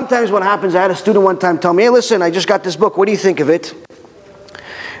 Or sometimes what happens, I had a student one time tell me, hey listen, I just got this book, what do you think of it?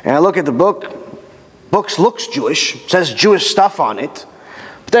 And I look at the book, looks Jewish, says Jewish stuff on it.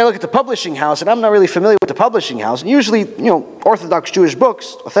 But then I look at the publishing house, and I'm not really familiar with the publishing house. And usually, Orthodox Jewish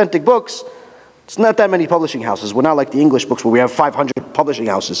books, authentic books, it's not that many publishing houses. We're not like the English books where we have 500 publishing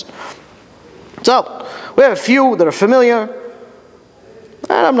houses. So, we have a few that are familiar,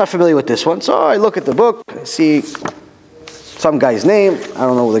 and I'm not familiar with this one. So I look at the book, I see some guy's name, I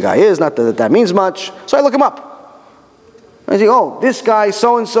don't know who the guy is, not that that means much. So I look him up. I say, oh, this guy,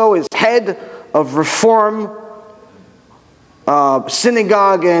 so-and-so, is head of Reform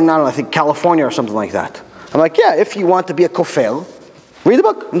Synagogue in, I think California or something like that. I'm like, yeah, if you want to be a kofel, read the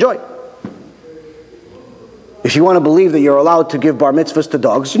book, enjoy. If you want to believe that you're allowed to give bar mitzvahs to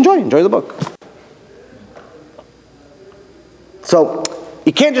dogs, enjoy the book. So,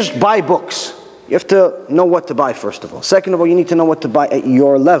 you can't just buy books. You have to know what to buy, first of all. Second of all, you need to know what to buy at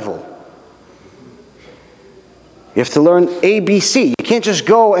your level. You have to learn ABC. You can't just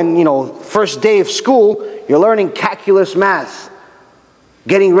go and, first day of school, you're learning calculus math,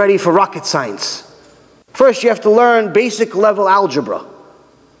 getting ready for rocket science. First, you have to learn basic level algebra,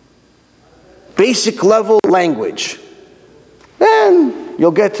 basic level language. Then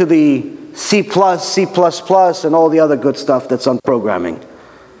you'll get to the C++, C++, and all the other good stuff that's on programming.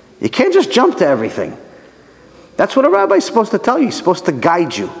 You can't just jump to everything. That's what a rabbi is supposed to tell you. He's supposed to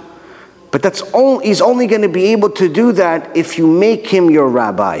guide you. But he's only going to be able to do that if you make him your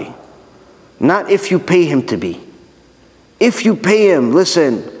rabbi, not if you pay him to be. If you pay him,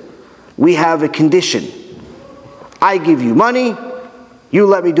 listen, we have a condition. I give you money, you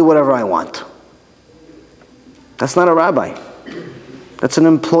let me do whatever I want. That's not a rabbi. That's an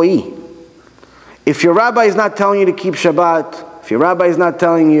employee. If your rabbi is not telling you to keep Shabbat, if your rabbi is not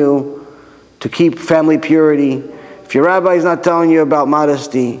telling you to keep family purity, if your rabbi is not telling you about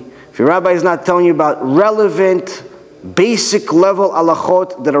modesty, if your rabbi is not telling you about relevant, basic level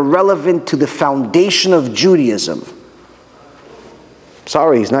halachot that are relevant to the foundation of Judaism,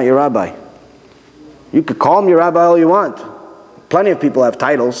 sorry, he's not your rabbi. You could call him your rabbi all you want. Plenty of people have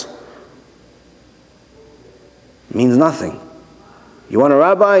titles. It means nothing. You want a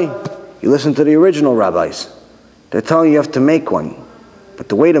rabbi? You listen to the original rabbis. They're telling you have to make one. But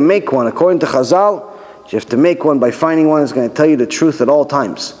the way to make one, according to Chazal, you have to make one by finding one that's going to tell you the truth at all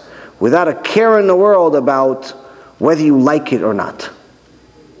times, without a care in the world about whether you like it or not.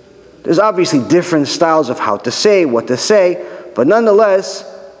 There's obviously different styles of how to say, what to say, but nonetheless,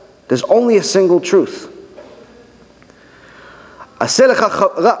 there's only a single truth. As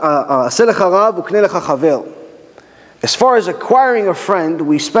far as acquiring a friend,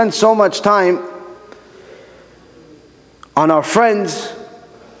 we spend so much time on our friends,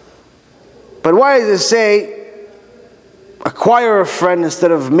 but why does it say acquire a friend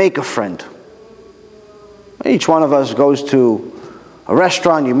instead of make a friend? Each one of us goes to a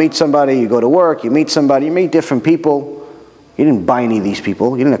restaurant, you meet somebody, you go to work, you meet somebody, you meet different people. You didn't buy any of these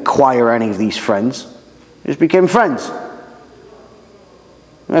people, you didn't acquire any of these friends, you just became friends. You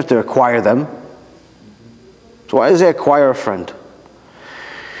don't have to acquire them. So why does it acquire a friend?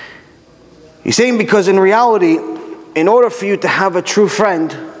 He's saying because in reality, in order for you to have a true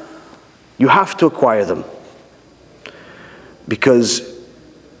friend, you have to acquire them. Because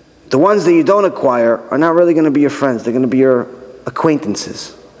the ones that you don't acquire are not really going to be your friends, they're going to be your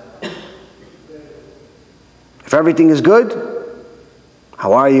acquaintances. If everything is good,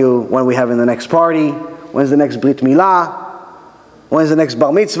 how are you? When are we having the next party? When's the next Brit Milah? When's the next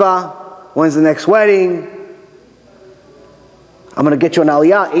Bar Mitzvah? When's the next wedding? I'm going to get you an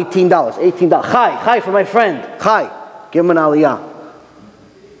aliyah, $18. Chai for my friend. Chai, give him an aliyah.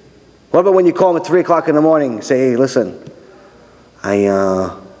 What about when you call him at 3 o'clock in the morning and say, hey, listen, I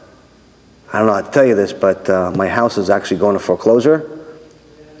don't know how to tell you this, but my house is actually going to foreclosure.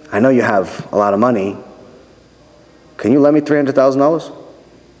 I know you have a lot of money. Can you lend me $300,000?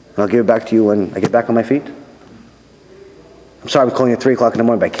 And I'll give it back to you when I get back on my feet. I'm sorry I'm calling you at 3 o'clock in the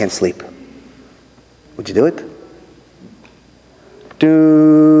morning, but I can't sleep. Would you do it?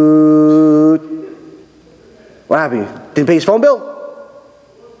 Dude. What happened? Didn't pay his phone bill?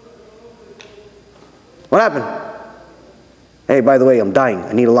 What happened? Hey, by the way, I'm dying.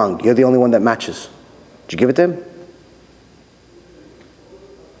 I need a lung. You're the only one that matches. Did you give it to him?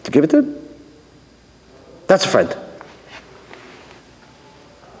 Did you give it to him? That's a friend.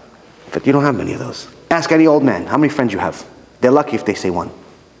 But you don't have many of those. Ask any old man how many friends you have. They're lucky if they say one.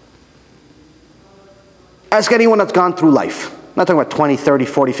 Ask anyone that's gone through life. I'm not talking about 20, 30,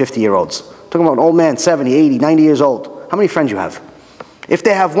 40, 50-year-olds. I'm talking about an old man, 70, 80, 90 years old. How many friends you have? If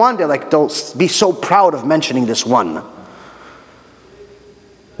they have one, they're like, they'll be so proud of mentioning this one.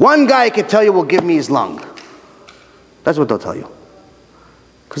 One guy I can tell you will give me his lung. That's what they'll tell you.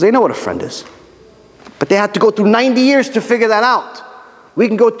 Because they know what a friend is. But they had to go through 90 years to figure that out. We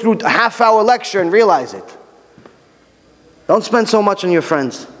can go through a half-hour lecture and realize it. Don't spend so much on your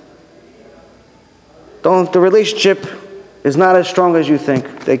friends. The relationship is not as strong as you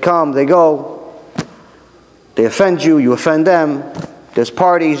think. They come, they go. They offend you, you offend them. There's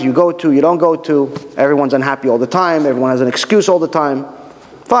parties you go to, you don't go to. Everyone's unhappy all the time. Everyone has an excuse all the time.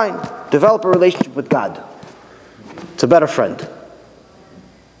 Fine. Develop a relationship with God. It's a better friend.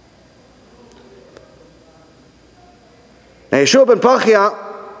 Now, Yeshua ben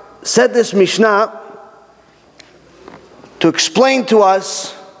Perachia said this Mishnah to explain to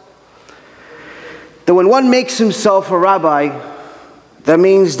us that when one makes himself a rabbi, that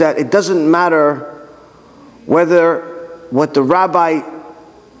means that it doesn't matter whether what the rabbi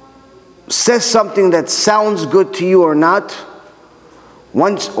says something that sounds good to you or not,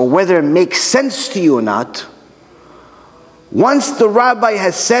 or whether it makes sense to you or not. Once the rabbi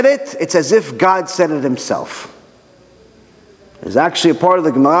has said it, it's as if God said it himself. There's actually a part of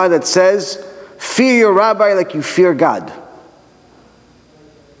the Gemara that says, fear your rabbi like you fear God.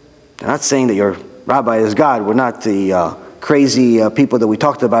 They're not saying that your rabbi is God. We're not the crazy people that we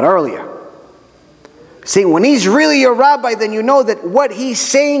talked about earlier. See, when he's really your rabbi, then you know that what he's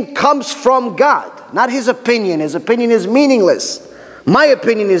saying comes from God, not his opinion. His opinion is meaningless. My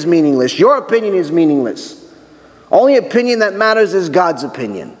opinion is meaningless. Your opinion is meaningless. Only opinion that matters is God's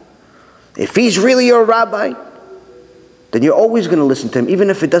opinion. If he's really your rabbi, then you're always going to listen to him, even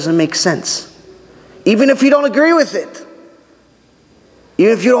if it doesn't make sense. Even if you don't agree with it.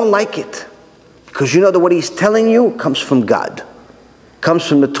 Even if you don't like it. Because you know that what he's telling you comes from God. Comes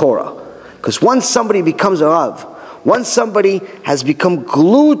from the Torah. Because once somebody becomes a Rav, once somebody has become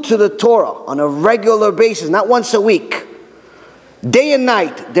glued to the Torah on a regular basis, not once a week, day and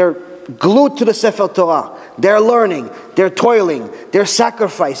night, they're glued to the Sefer Torah. They're learning, they're toiling, they're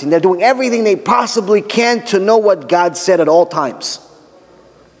sacrificing, they're doing everything they possibly can to know what God said at all times.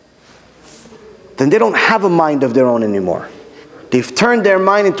 Then they don't have a mind of their own anymore. They've turned their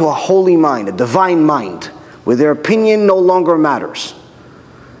mind into a holy mind, a divine mind, where their opinion no longer matters.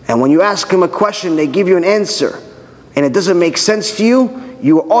 And when you ask them a question, they give you an answer, and it doesn't make sense to you,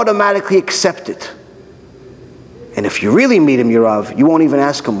 you automatically accept it. And if you really meet him, your Rav, you won't even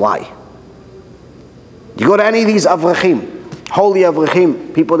ask him why. You go to any of these avrechim, holy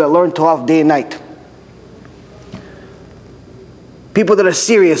avrechim, people that learn Torah day and night. People that are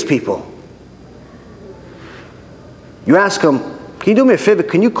serious people. You ask them, can you do me a favor,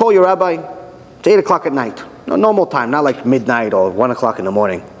 can you call your rabbi? It's 8 o'clock at night. No, normal time, not like midnight or 1 o'clock in the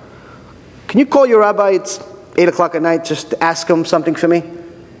morning. Can you call your rabbi, it's 8 o'clock at night, just to ask him something for me?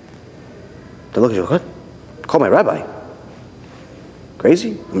 They look at you, what? Call my rabbi?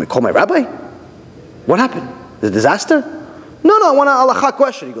 Crazy? I'm going to call my rabbi? What happened? The disaster? No, I want an halakha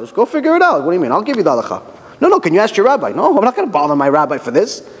question. He goes, go figure it out. What do you mean? I'll give you the halakha. No, can you ask your rabbi? No, I'm not going to bother my rabbi for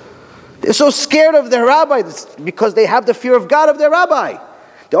this. They're so scared of their rabbi because they have the fear of God of their rabbi.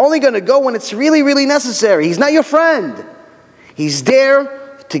 They're only going to go when it's really, really necessary. He's not your friend. He's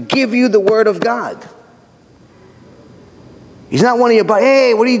there to give you the word of God. He's not one of your buddies.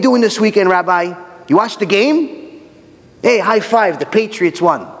 Hey, what are you doing this weekend, rabbi? You watched the game? Hey, high five, the Patriots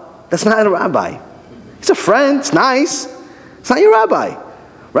won. That's not a rabbi. He's a friend, it's nice. It's not your rabbi.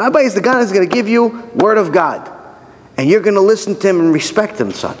 Rabbi is the guy that's going to give you word of God. And you're going to listen to him and respect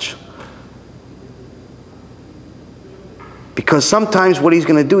him such. Because sometimes what he's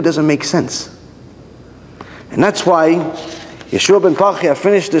going to do doesn't make sense. And that's why Yeshua ben Perachia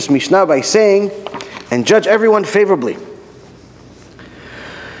finished this Mishnah by saying, and judge everyone favorably.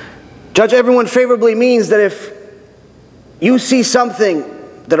 Judge everyone favorably means that if you see something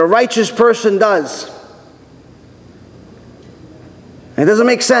that a righteous person does, and it doesn't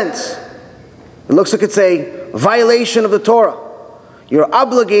make sense, it looks like it's a violation of the Torah, you're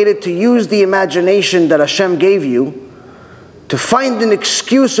obligated to use the imagination that Hashem gave you to find an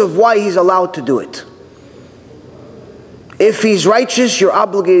excuse of why he's allowed to do it. If he's righteous, you're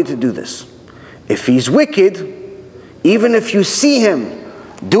obligated to do this. If he's wicked, even if you see him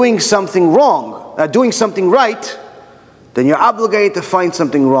doing something wrong, doing something right, then you're obligated to find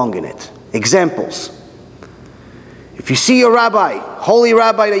something wrong in it. Examples. If you see your rabbi, holy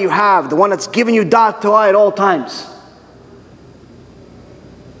rabbi that you have, the one that's giving you da'at Torah at all times,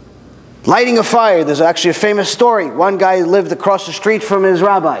 lighting a fire. There's actually a famous story. One guy lived across the street from his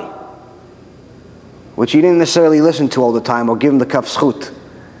rabbi, which he didn't necessarily listen to all the time or give him the kaf zchut.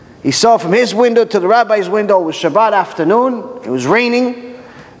 He saw from his window to the rabbi's window, it was Shabbat afternoon, it was raining.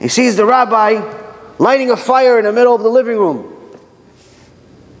 He sees the rabbi lighting a fire in the middle of the living room.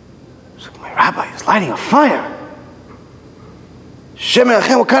 He's like, my rabbi is lighting a fire. Shem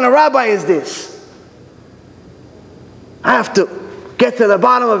Elechem, what kind of rabbi is this? I have to get to the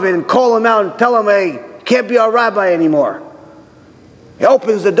bottom of it and call him out and tell him, hey, you can't be our rabbi anymore. He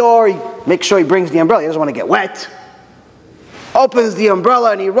opens the door, he makes sure he brings the umbrella. He doesn't want to get wet. Opens the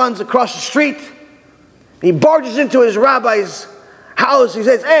umbrella and he runs across the street. He barges into his rabbi's house. He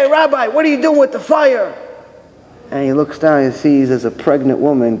says, hey, rabbi, what are you doing with the fire? And he looks down and sees there's a pregnant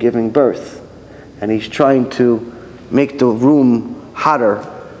woman giving birth. And he's trying to make the room hotter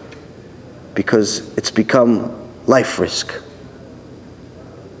because it's become life risk.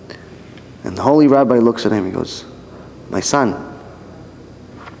 And the holy rabbi looks at him and goes, my son,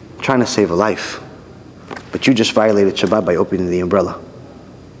 I'm trying to save a life, but you just violated Shabbat by opening the umbrella.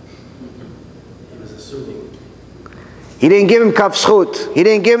 He was assuming. He didn't give him kaf zchut. He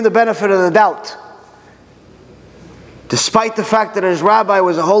didn't give him the benefit of the doubt. Despite the fact that his rabbi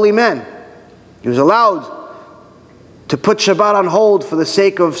was a holy man, he was allowed to put Shabbat on hold for the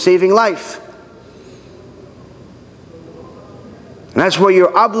sake of saving life. And that's where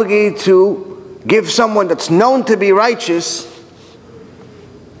you're obligated to give someone that's known to be righteous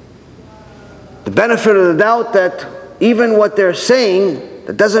the benefit of the doubt that even what they're saying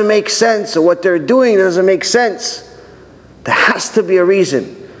that doesn't make sense, or what they're doing doesn't make sense, there has to be a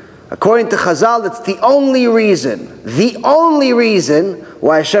reason. According to Chazal, that's the only reason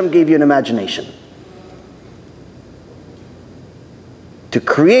why Hashem gave you an imagination. To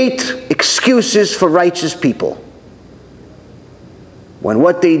create excuses for righteous people when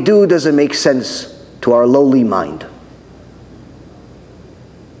what they do doesn't make sense to our lowly mind.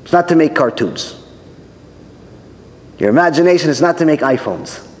 It's not to make cartoons. Your imagination is not to make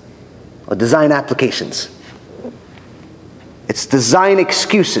iPhones or design applications. It's design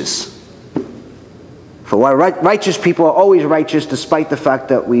excuses for why righteous people are always righteous despite the fact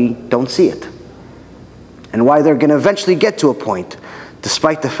that we don't see it. And why they're going to eventually get to a point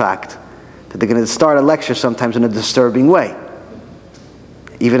despite the fact that they're going to start a lecture sometimes in a disturbing way,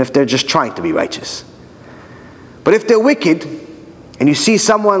 even if they're just trying to be righteous. But if they're wicked, and you see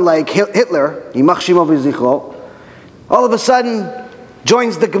someone like Hitler, all of a sudden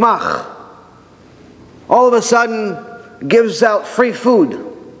joins the Gemach, all of a sudden gives out free food,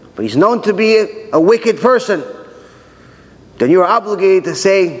 but he's known to be a wicked person, then you are obligated to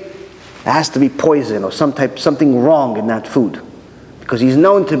say there has to be poison or something wrong in that food, because he's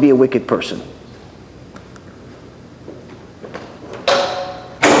known to be a wicked person.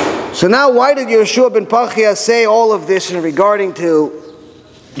 So now, why did Yeshua ben Perachia say all of this in regarding to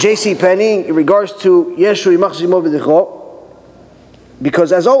J.C. Penney, in regards to Yeshua Yimach Shemo V'Zichro?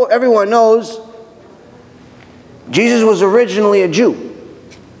 Because as everyone knows, Jesus was originally a Jew.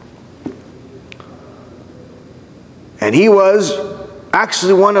 And he was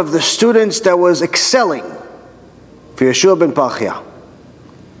actually one of the students that was excelling for Yeshua ben Perachia.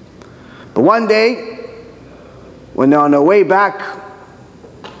 But one day, when they're on their way back,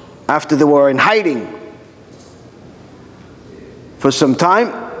 after they were in hiding for some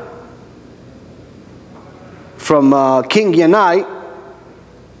time from King Yanai,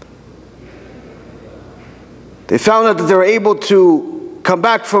 they found out that they were able to come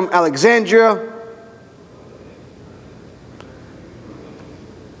back from Alexandria.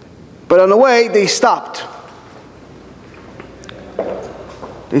 But on the way, they stopped.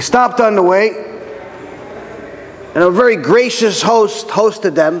 They stopped on the way, and a very gracious host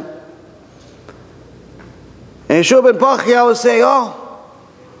hosted them. And Yeshua ben Perachia was saying, oh,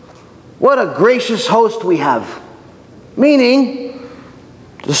 what a gracious host we have. Meaning,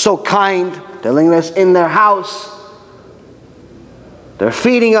 they're so kind, they're letting us in their house, they're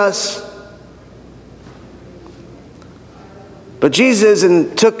feeding us. But Jesus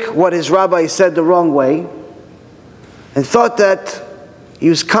took what his rabbi said the wrong way and thought that he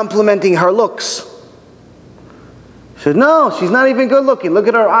was complimenting her looks. He said, no, she's not even good looking. Look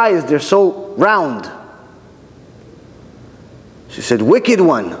at her eyes, they're so round. She said, wicked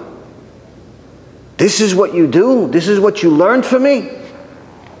one, this is what you do? This is what you learned from me?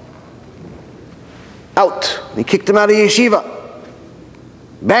 Out. He kicked him out of yeshiva.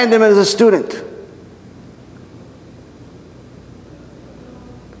 Banned him as a student.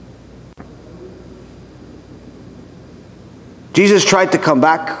 Jesus tried to come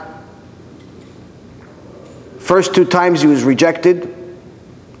back. First 2 times he was rejected.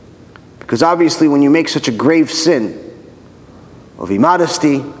 Because obviously when you make such a grave sin of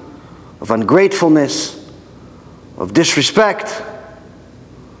immodesty, of ungratefulness, of disrespect,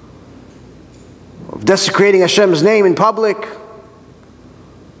 of desecrating Hashem's name in public,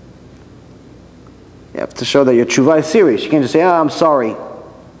 you have to show that your tshuva is serious. You can't just say, I'm sorry.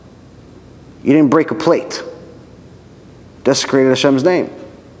 You didn't break a plate. Desecrated Hashem's name.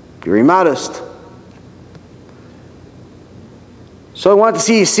 You're immodest. So I wanted to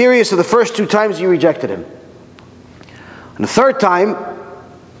see he's serious, so the first 2 times you rejected him. And the 3rd time,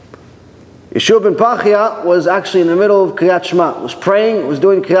 Yeshua ben Perachia was actually in the middle of Kriyat Shema, was praying, was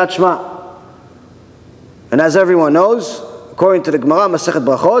doing Kriyat Shema. And as everyone knows, according to the Gemara, Masechet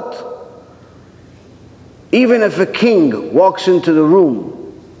Brachot, even if a king walks into the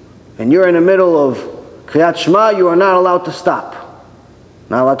room and you're in the middle of Kriyat Shema, you are not allowed to stop,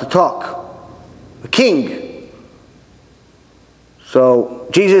 not allowed to talk. A king. So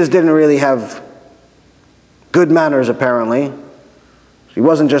Jesus didn't really have good manners, apparently. He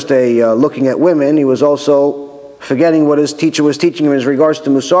wasn't just looking at women, he was also forgetting what his teacher was teaching him in regards to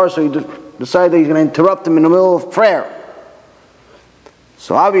Mussar, so he decided that he's going to interrupt him in the middle of prayer.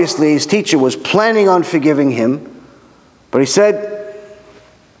 So obviously his teacher was planning on forgiving him, but he said,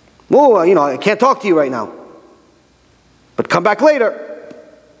 oh, I can't talk to you right now, but come back later.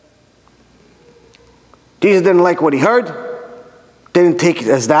 Jesus didn't like what he heard. Didn't take it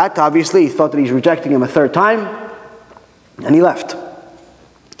as that, obviously. He thought that he's rejecting him a 3rd time. And he left.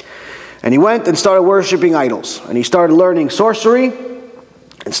 And he went and started worshiping idols. And he started learning sorcery.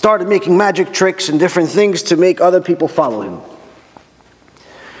 And started making magic tricks and different things to make other people follow him.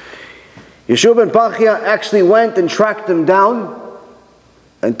 Yeshua ben Perachia actually went and tracked him down.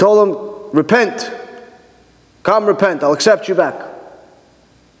 And told him, repent. Come repent, I'll accept you back.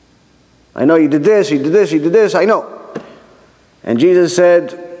 I know you did this, you did this, you did this, I know. And Jesus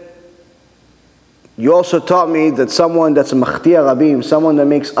said, you also taught me that someone that's a machtia rabim, someone that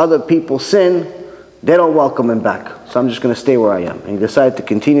makes other people sin, they don't welcome him back. So I'm just going to stay where I am. And he decided to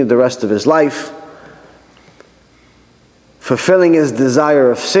continue the rest of his life, fulfilling his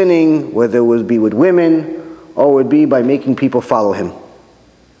desire of sinning, whether it would be with women or it would be by making people follow him.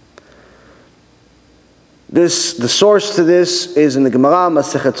 The source to this is in the Gemara,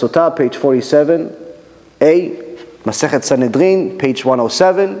 Masechet Sotah, page 47, Masechet Sanhedrin, page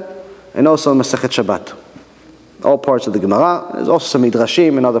 107, and also Masechet Shabbat. All parts of the Gemara. There's also some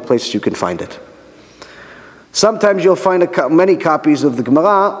Midrashim and other places you can find it. Sometimes you'll find many copies of the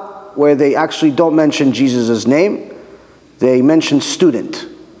Gemara where they actually don't mention Jesus' name. They mention student.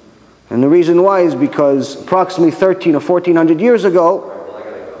 And the reason why is because approximately 13 or 1400 years ago,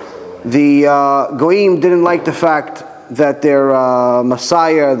 the Goyim didn't like the fact that their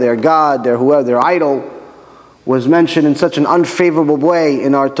Messiah, their God, their whoever, their idol, was mentioned in such an unfavorable way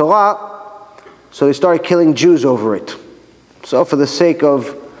in our Torah, so they started killing Jews over it. So for the sake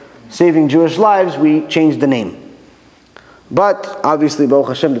of saving Jewish lives, we changed the name. But obviously, Baruch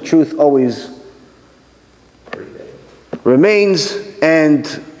Hashem, the truth always remains,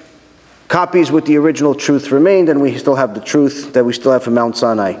 and copies with the original truth remained, and we still have the truth that we still have from Mount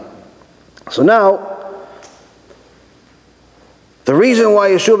Sinai. So now, the reason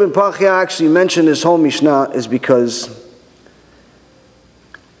why Yeshua ben Perachia actually mentioned this whole Mishnah is because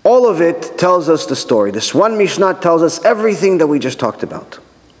all of it tells us the story. This one Mishnah tells us everything that we just talked about.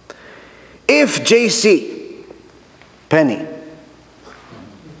 If JC, Penny,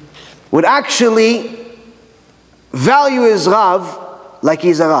 would actually value his Rav like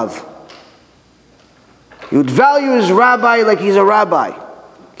he's a Rav, he would value his Rabbi like he's a Rabbi,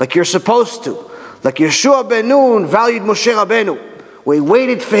 like you're supposed to, like Yeshua ben Nun valued Moshe Rabbeinu, where he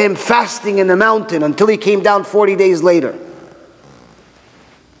waited for him fasting in the mountain until he came down 40 days later.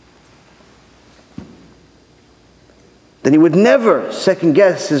 Then he would never second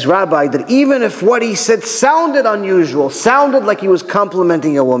guess his rabbi, that even if what he said sounded unusual, sounded like he was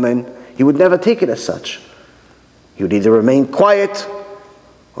complimenting a woman, he would never take it as such. He would either remain quiet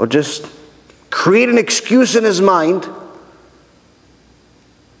or just create an excuse in his mind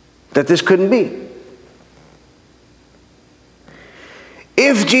that this couldn't be.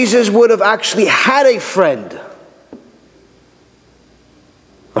 If Jesus would have actually had a friend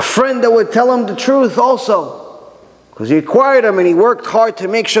that would tell him the truth also, because he acquired him and he worked hard to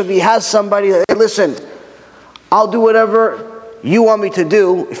make sure that he has somebody that, hey, listen, I'll do whatever you want me to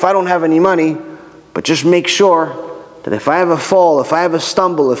do if I don't have any money, but just make sure that if I ever fall, if I ever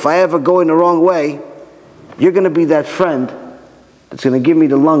stumble, if I ever go in the wrong way, you're going to be that friend that's going to give me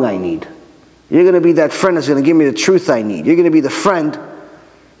the lung I need. You're going to be that friend that's going to give me the truth I need. You're going to be the friend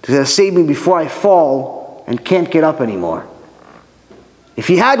that's going to save me before I fall and can't get up anymore. If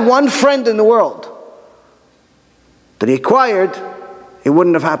he had one friend in the world that he acquired, it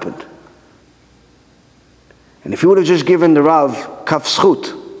wouldn't have happened. And if he would have just given the Rav kaf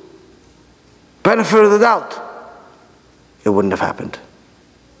zchut, benefit of the doubt, it wouldn't have happened.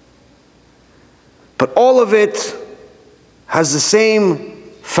 But all of it has the same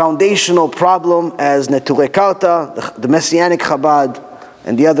foundational problem as Neturei Karta, the Messianic Chabad,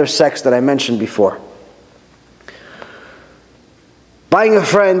 and the other sects that I mentioned before. Buying a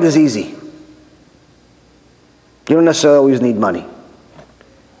friend is easy. You don't necessarily always need money.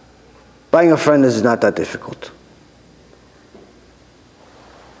 Buying a friend is not that difficult.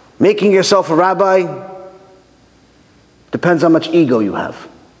 Making yourself a rabbi depends how much ego you have.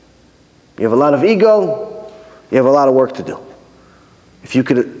 You have a lot of ego, you have a lot of work to do.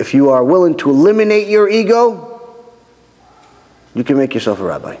 If you are willing to eliminate your ego, you can make yourself a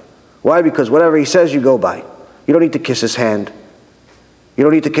rabbi. Why? Because whatever he says, you go by. You don't need to kiss his hand. You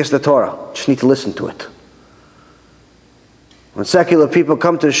don't need to kiss the Torah. You just need to listen to it. When secular people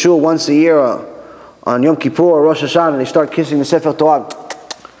come to the shul once a year on Yom Kippur or Rosh Hashanah and they start kissing the Sefer Torah,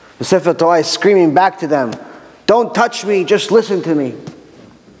 the Sefer Torah is screaming back to them, don't touch me, just listen to me.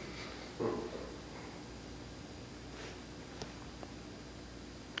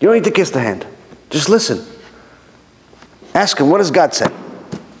 You don't need to kiss the hand. Just listen. Ask him, what does God say?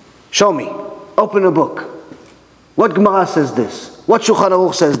 Show me. Open a book. What Gemara says this? What Shulchan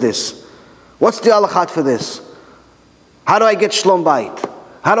Aruch says this? What's the halachat for this? How do I get shlom bayit?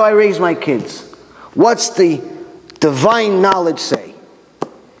 How do I raise my kids? What's the divine knowledge say?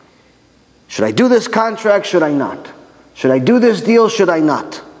 Should I do this contract? Should I not? Should I do this deal? Should I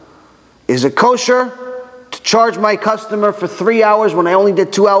not? Is it kosher to charge my customer for 3 hours when I only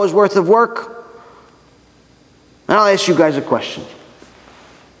did 2 hours worth of work? And I'll ask you guys a question.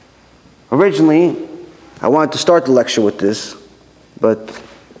 Originally, I wanted to start the lecture with this, but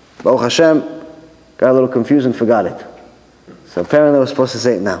Baruch Hashem, got a little confused and forgot it. So apparently I was supposed to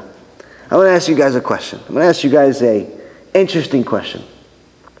say it now. I'm going to ask you guys a question. I'm going to ask you guys a interesting question.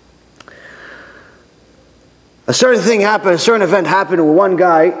 A certain thing happened, a certain event happened where one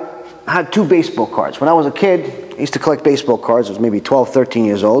guy had 2 baseball cards. When I was a kid, I used to collect baseball cards. I was maybe 12, 13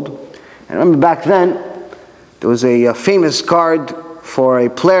 years old. And I remember back then, there was a famous card for a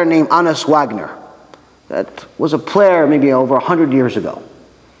player named Hannes Wagner. That was a player maybe over 100 years ago.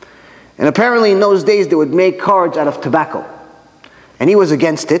 And apparently in those days, they would make cards out of tobacco. And he was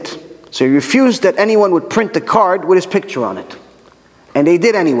against it. So he refused that anyone would print the card with his picture on it. And they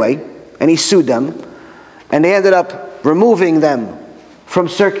did anyway. And he sued them. And they ended up removing them from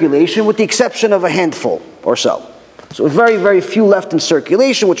circulation with the exception of a handful or so. So very, very few left in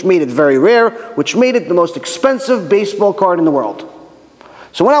circulation, which made it very rare, which made it the most expensive baseball card in the world.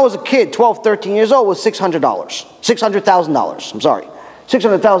 So when I was a kid, 12, 13 years old, it was $600. $600,000, I'm sorry.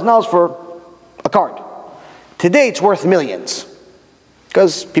 $600,000 for a card. Today it's worth millions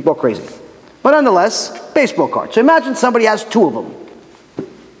because people are crazy. But nonetheless, baseball cards. So imagine somebody has 2 of them.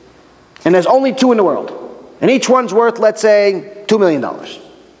 And there's only 2 in the world. And each one's worth, let's say, $2 million.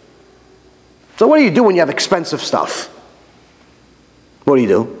 So what do you do when you have expensive stuff? What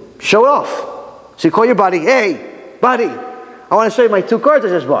do? Show it off. So you call your buddy, hey, buddy, I want to show you my 2 cards I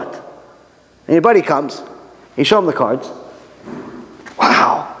just bought. And your buddy comes, you show him the cards.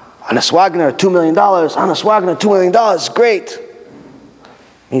 Wow, Hannes Wagner, $2 million. Hannes Wagner, $2 million, great.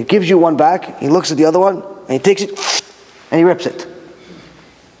 And he gives you one back, he looks at the other one, and he takes it, and he rips it.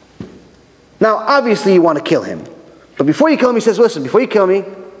 Now, obviously you want to kill him. But before you kill him, he says, listen, before you kill me,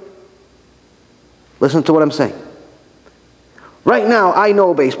 listen to what I'm saying. Right now, I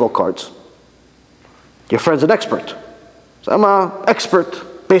know baseball cards. Your friend's an expert. So I'm an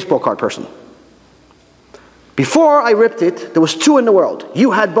expert baseball card person. Before I ripped it, there was 2 in the world.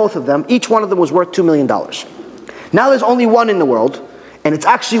 You had both of them. Each one of them was worth $2 million. Now there's only 1 in the world, and it's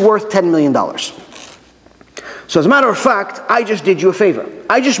actually worth $10 million. So as a matter of fact, I just did you a favor.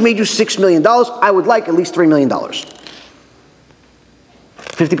 I just made you $6 million. I would like at least $3 million.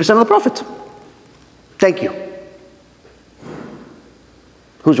 50% of the profit. Thank you.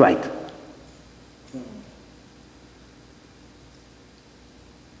 Who's right?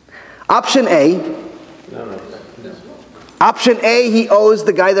 Option A. No. Option A, he owes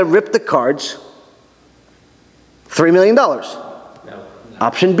the guy that ripped the cards $3 million. No.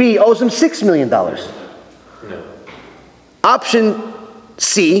 Option B, owes him $6 million. No. Option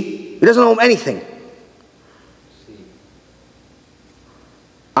C, he doesn't owe him anything.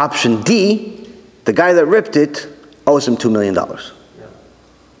 Option D, the guy that ripped it owes him $2 million. No.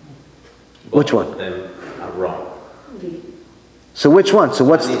 Which one? Both of them are wrong. So which one? So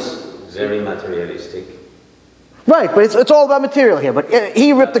what's One is very materialistic. right? But it's all about material here. But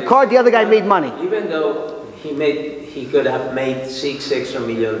he ripped the card. The other guy made money. Even though he could have made $6 extra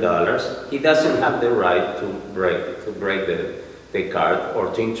million, he doesn't have the right to break the card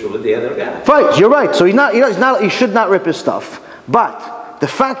or to intrude the other guy. Right, you're right. So he should not rip his stuff. But the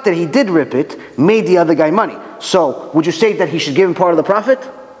fact that he did rip it made the other guy money. So would you say that he should give him part of the profit?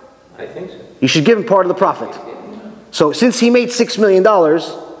 I think so. You should give him part of the profit. So since he made $6 million,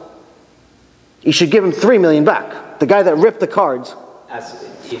 you should give him $3 million back. The guy that ripped the cards.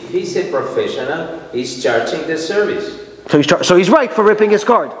 If he's a professional, he's charging the service. So he's right for ripping his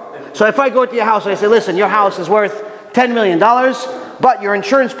card. So if I go to your house and I say, listen, your house is worth $10 million, but your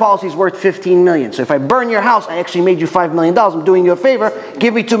insurance policy is worth $15 million. So if I burn your house, I actually made you $5 million. I'm doing you a favor.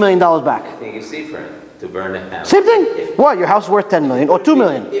 Give me $2 million back. I think it's different to burn a house. Same thing. What? Your house is worth $10 million or $2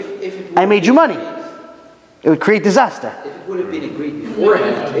 million. I made you money. It would create disaster. If it would have been agreed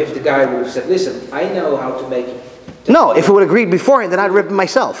beforehand, if the guy would have said, listen, I know how to make it. No, if it would have agreed beforehand, then I'd rip it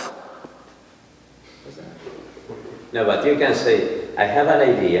myself. No, but you can say, I have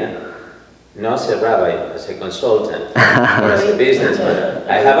an idea, not as a rabbi, as a consultant, or as a businessman.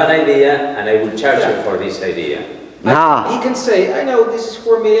 I have an idea, and I will charge you for this idea. He can say, I know this is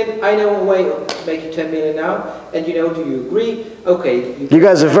 $4 million, I know a way to make you $10 million now, and do you agree? Okay. You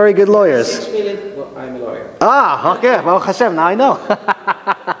guys are very good lawyers. $6 million, well, I'm a lawyer. Okay, Baruch Hashem, now I know.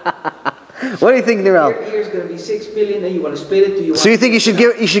 What do you think, Nirel? Here's going to be $6 million, and you want to split it? So you think you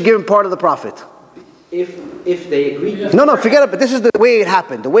should give him part of the profit? If they agree. No, forget it. But this is the way it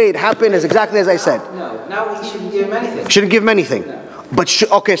happened. The way it happened is exactly as I said. No, now he shouldn't give him anything. Shouldn't give him anything. No. But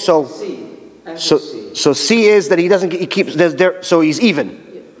okay, so C is that he doesn't. He keeps there. So he's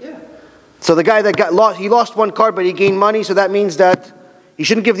even. Yeah. So the guy that he lost one card, but he gained money. So that means that he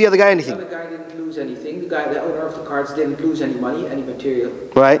shouldn't give the other guy anything. The other guy didn't lose anything. The owner of the cards didn't lose any money, any material.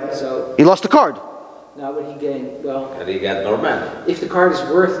 Right. So he lost the card. Now, but he gained, well, And he got more money. if the card is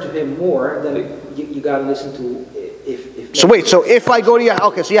worth to him more, then you got to listen to if. So wait, so if I go to your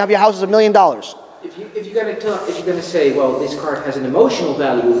house, okay, so you have your house is $1 million. If you're gonna say, well, this card has an emotional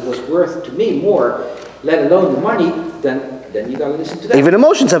value, it was worth to me more, let alone the money, then you got to listen to that. Even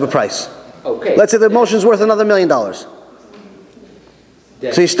emotions have a price. Okay. Let's say the emotion's worth another $1 million.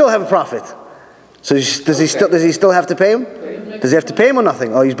 So you still have a profit. So does he still have to pay him? Okay. Does he have to pay him or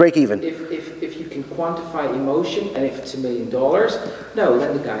nothing? Oh, he's break even. If you can quantify emotion, and if it's $1 million, no,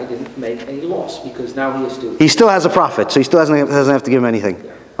 then the guy didn't make any loss, because now he has to. He still has a profit, so he still doesn't have to give him anything.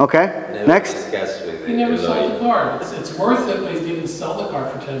 Yeah. Okay. Next. He never sold the card. It's worth it, but he didn't sell the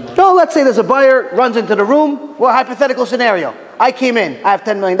card for 10 months. So let's say there's a buyer runs into the room. Well, hypothetical scenario. I came in. I have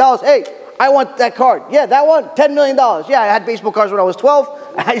 $10 million. Hey, I want that card. Yeah, that one. $10 million. Yeah, I had baseball cards when I was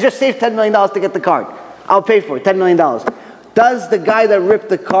 12. I just saved $10 million to get the card. I'll pay for it. $10 million. Does the guy that ripped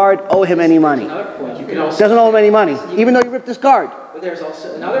the card owe him any money? Another point. You can also doesn't owe him any money, even though he ripped his card. But there's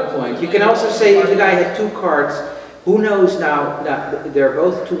also another point. You can also say if the guy had two cards, who knows now that they're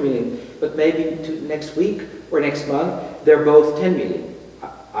both 2 million, but maybe next week or next month they're both 10 million.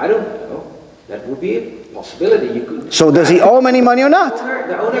 I don't know. That would be a possibility. You could. So does he owe him any money or not?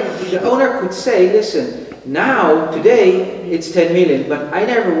 The owner could say, listen, now today it's 10 million, but I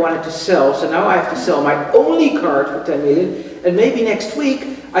never wanted to sell, so now I have to sell my only card for 10 million, and maybe next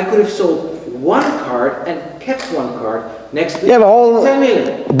week I could have sold one card and kept one card. Next week, You have a whole 10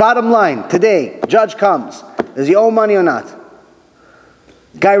 million. Bottom line, today, judge comes. Does he owe money or not?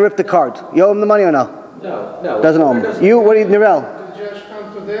 Guy ripped the card. You owe him the money or no? No. Doesn't owe him. You, what do you, Nirel? The judge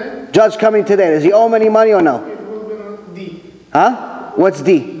come today, Judge coming today. Does he owe him any money or no? it will be D. Huh? What's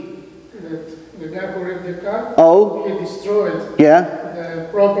D? That the guy who ripped the car, Oh? he destroyed Yeah? the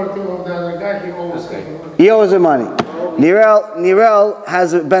property of the other guy, he owes him money. He owes him money. Nirel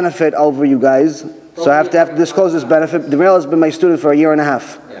has a benefit over you guys. So I have to disclose this benefit. Nirel has been my student for 1.5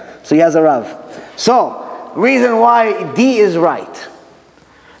 years. So he has a Rav. So, reason why D is right.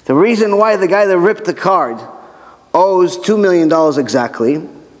 The reason why the guy that ripped the card owes $2 million exactly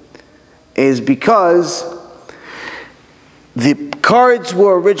is because the cards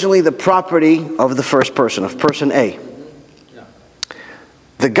were originally the property of the first person, of person A.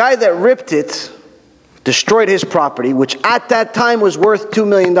 The guy that ripped it destroyed his property, which at that time was worth $2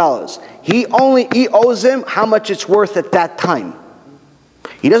 million. He owes him how much it's worth at that time.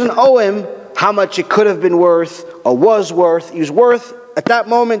 He doesn't owe him how much it could have been worth or was worth. He was worth, at that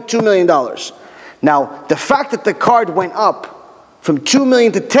moment, $2 million. Now, the fact that the card went up from 2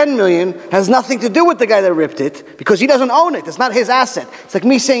 million to 10 million has nothing to do with the guy that ripped it, because he doesn't own it. It's not his asset. It's like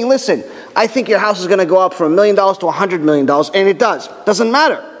me saying, listen, I think your house is going to go up from $1 million to $100 million, and it does. Doesn't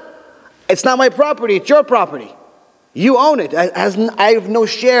matter. It's not my property, it's your property. You own it. I have no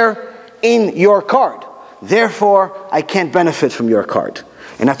share in your card. Therefore, I can't benefit from your card.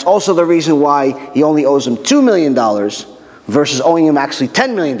 And that's also the reason why he only owes him $2 million versus owing him actually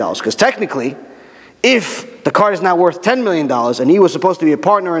 $10 million. Because technically, if the card is now worth $10 million and he was supposed to be a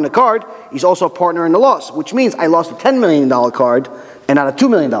partner in the card, he's also a partner in the loss, which means I lost a $10 million card and not a $2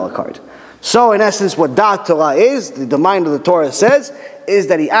 million card. So in essence, what Da'at Torah is, the mind of the Torah says, is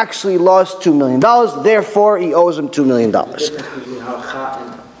that he actually lost $2 million, therefore he owes him $2 million. The difference between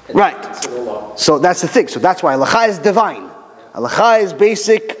halacha and Right. So that's the thing. So that's why halacha is divine. Halacha is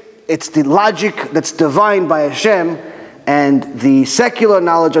basic. It's the logic that's divine by Hashem, and the secular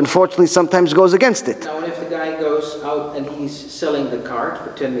knowledge, unfortunately, sometimes goes against it. now, if the guy goes out and he's selling the card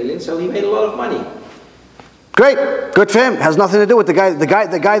for 10 million, so he made a lot of money. Great, good for him. Has nothing to do with the guy. The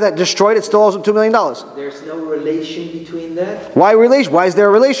guy that destroyed it still owes him $2 million. There's no relation between that. Why relation? Why is there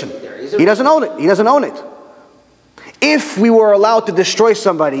a relation? There is a He doesn't own it. He doesn't own it. If we were allowed to destroy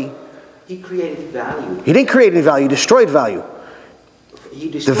somebody, He created value. he didn't create any value. He destroyed value. He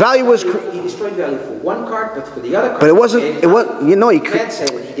destroyed value was he destroyed value for one card, but for the other card, But it wasn't. he It was. You know, You can't say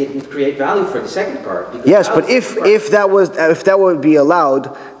that he didn't create value for the second card. because Yes, now but it's the if that would be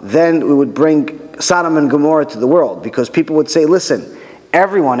allowed, then we would bring Sodom and Gomorrah to the world, because people would say, listen,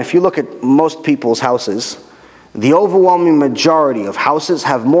 everyone, if you look at most people's houses, the overwhelming majority of houses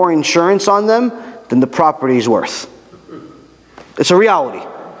have more insurance on them than the property is worth. It's a reality.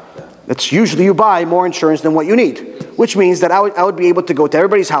 It's usually you buy more insurance than what you need, which means that I would be able to go to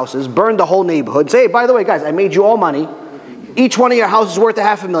everybody's houses, burn the whole neighborhood, say, hey, by the way, guys, I made you all money. Each one of your houses is worth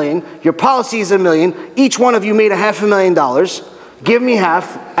 $500,000. Your policy is $1 million. Each one of you made $500,000. Give me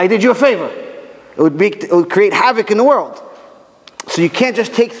half. I did you a favor. It would create havoc in the world. So you can't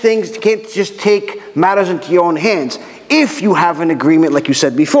just take things, you can't just take matters into your own hands. If you have an agreement, like you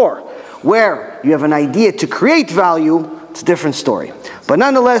said before, where you have an idea to create value, it's a different story. But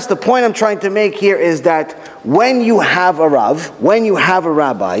nonetheless, the point I'm trying to make here is that when you have a Rav, when you have a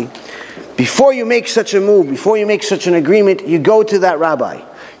rabbi, before you make such a move, before you make such an agreement, you go to that rabbi.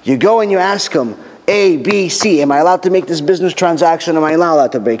 You go and you ask him, A, B, C, am I allowed to make this business transaction? Am I not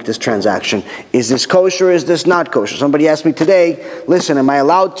allowed to make this transaction? Is this kosher? Is this not kosher? Somebody asked me today, listen, am I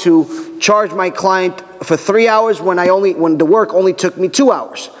allowed to charge my client for 3 hours when the work only took me 2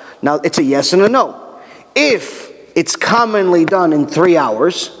 hours? Now, it's a yes and a no. If it's commonly done in 3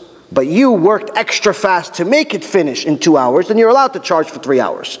 hours, but you worked extra fast to make it finish in 2 hours, then you're allowed to charge for 3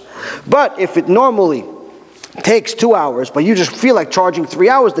 hours. But if it normally takes 2 hours, but you just feel like charging 3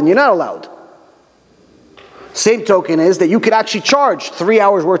 hours, then you're not allowed. Same token is that you could actually charge 3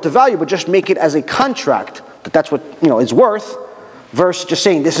 hours worth of value, but just make it as a contract, that that's what it's worth, versus just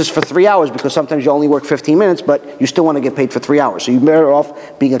saying this is for 3 hours, because sometimes you only work 15 minutes, but you still want to get paid for 3 hours. So you're better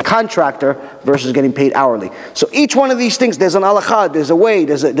off being a contractor versus getting paid hourly. So each one of these things, there's an halakha, there's a way,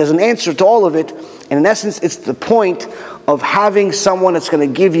 there's an answer to all of it. And in essence, it's the point of having someone that's going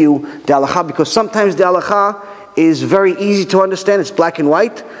to give you the halakha, because sometimes the halakha is very easy to understand, it's black and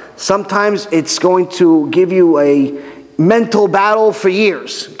white. Sometimes it's going to give you a mental battle for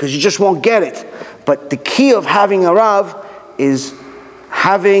years, because you just won't get it. But the key of having a Rav is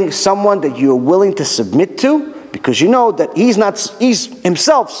having someone that you're willing to submit to, because you know that he's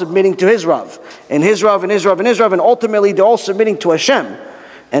himself submitting to his Rav, and his Rav, and his Rav, and his Rav, and ultimately they're all submitting to Hashem.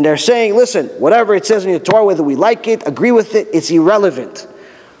 And they're saying, listen, whatever it says in the Torah, whether we like it, agree with it, it's irrelevant.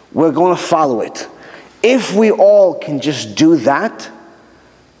 We're going to follow it. If we all can just do that,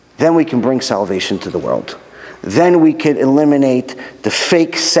 then we can bring salvation to the world. Then we can eliminate the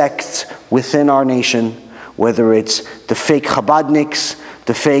fake sects within our nation, whether it's the fake Chabadniks,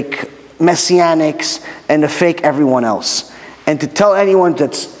 the fake Messianics, and the fake everyone else. And to tell anyone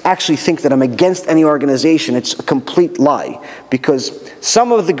that's actually think that I'm against any organization, it's a complete lie. Because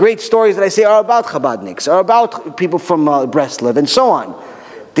some of the great stories that I say are about Chabadniks, are about people from Breslov, and so on.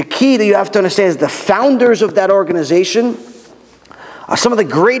 The key that you have to understand is the founders of that organization are some of the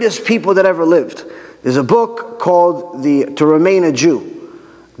greatest people that ever lived. There's a book called To Remain a Jew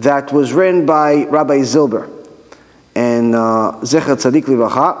that was written by Rabbi Zilber and Zecher Tzadik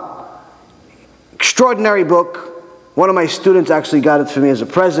Livacha. Extraordinary book. One of my students actually got it for me as a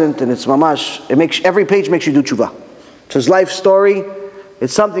present, and it's mamash. Every page makes you do tshuva. It's his life story.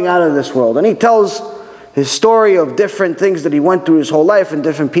 It's something out of this world. And he tells his story of different things that he went through his whole life and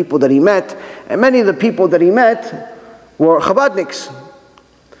different people that he met. And many of the people that he met were Chabadniks.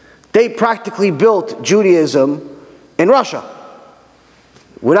 They practically built Judaism in Russia.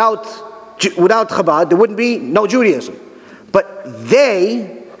 Without Chabad, there wouldn't be no Judaism. But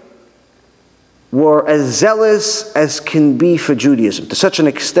they were as zealous as can be for Judaism, to such an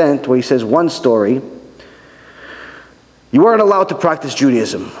extent where he says one story, you weren't allowed to practice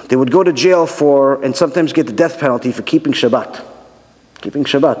Judaism. They would go to jail and sometimes get the death penalty for keeping Shabbat. Keeping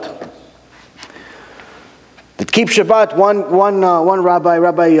Shabbat. To keep Shabbat, one rabbi,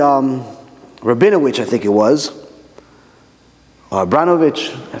 Rabinovich, I think it was, or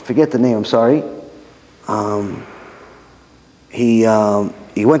Abranovich, I forget the name, I'm sorry. He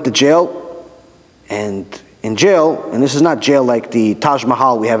went to jail, and in jail, and this is not jail like the Taj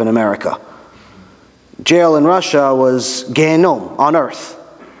Mahal we have in America. Jail in Russia was Gehenom on earth.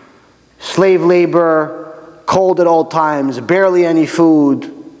 Slave labor, cold at all times, barely any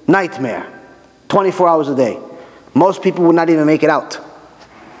food, nightmare. 24 hours a day. Most people would not even make it out.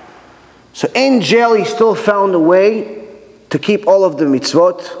 So in jail he still found a way to keep all of the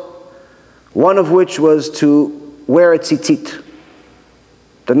mitzvot, one of which was to wear a tzitzit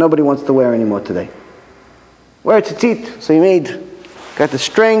that nobody wants to wear anymore today. Wear a tzitzit. So he got the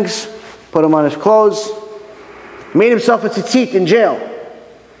strings, put them on his clothes, made himself a tzitzit in jail.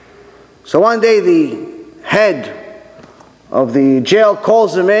 So one day the head of the jail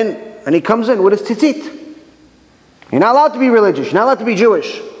calls him in, and he comes in with his tzitzit. You're not allowed to be religious, you're not allowed to be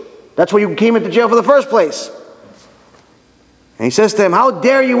Jewish. That's why you came into jail for the first place. And he says to him, how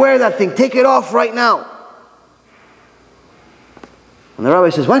dare you wear that thing? Take it off right now. And the rabbi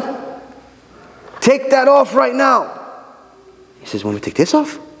says, what? Take that off right now. He says, want me to take this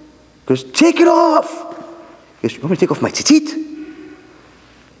off? He goes, take it off. He goes, you want me to take off my tzitzit?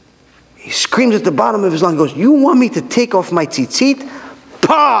 He screams at the bottom of his lungs, goes, you want me to take off my tzitzit?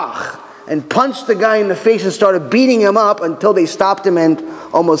 Pah! And punched the guy in the face and started beating him up until they stopped him and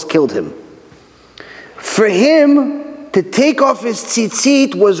almost killed him. For him to take off his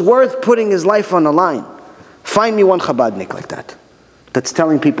tzitzit was worth putting his life on the line. Find me one Chabadnik like that, that's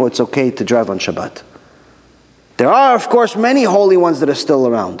telling people it's okay to drive on Shabbat. There are, of course, many holy ones that are still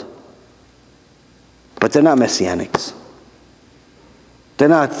around. But they're not Messianics. They're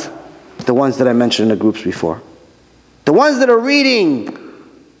not the ones that I mentioned in the groups before. The ones that are reading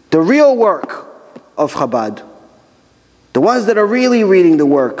the real work of Chabad, the ones that are really reading the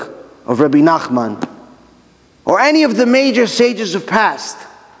work of Rabbi Nachman, or any of the major sages of past,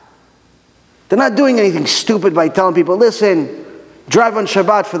 they're not doing anything stupid by telling people, listen, drive on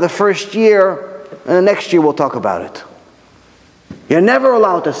Shabbat for the first year, and the next year we'll talk about it. You're never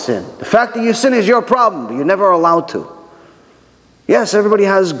allowed to sin. The fact that you sin is your problem, but you're never allowed to. Yes, everybody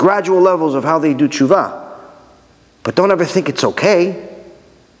has gradual levels of how they do tshuva, but don't ever think it's okay.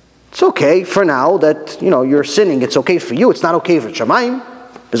 It's okay for now that, you're sinning. It's okay for you. It's not okay for Shamayim.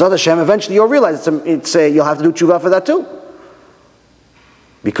 B'ezrat Hashem, eventually you'll realize you'll have to do tshuva for that too.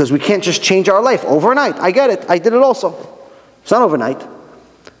 Because we can't just change our life overnight. I get it. I did it also. It's not overnight.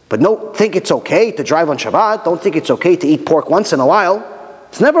 But don't think it's okay to drive on Shabbat. Don't think it's okay to eat pork once in a while.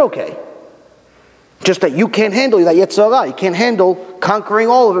 It's never okay. Just that you can't handle that Yetzer Hara. You can't handle conquering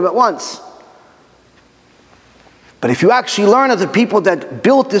all of them at once. But if you actually learn of the people that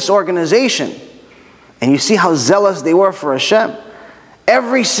built this organization, and you see how zealous they were for Hashem,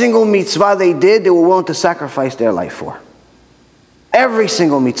 every single mitzvah they did, they were willing to sacrifice their life for. Every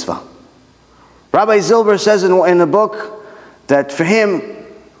single mitzvah. Rabbi Zilber says in the book that for him,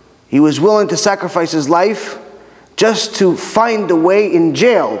 he was willing to sacrifice his life just to find a way in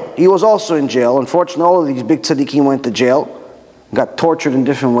jail. He was also in jail. Unfortunately, all of these big tzaddikim went to jail, got tortured in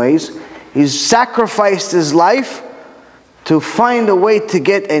different ways. He sacrificed his life to find a way to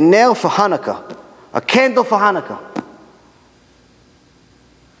get a nail for Hanukkah, a candle for Hanukkah.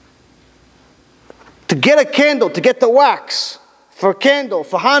 To get a candle, to get the wax for a candle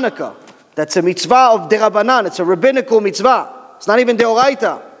for Hanukkah. That's a mitzvah of derabanan. It's a rabbinical mitzvah. It's not even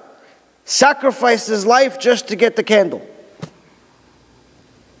deoraita. Sacrificed his life just to get the candle.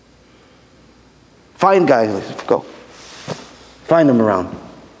 Find guys, go. Find them around.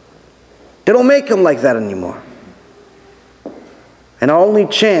 They don't make them like that anymore. And our only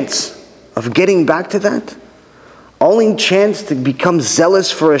chance of getting back to that, only chance to become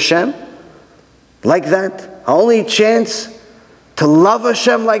zealous for Hashem like that, our only chance to love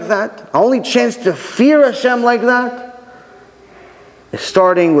Hashem like that, our only chance to fear Hashem like that, is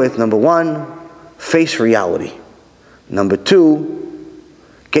starting with, number one, face reality. Number two,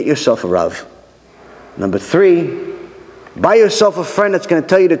 get yourself a Rav. Number three, buy yourself a friend that's going to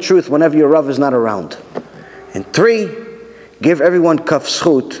tell you the truth whenever your Rav is not around. And three, give everyone kaf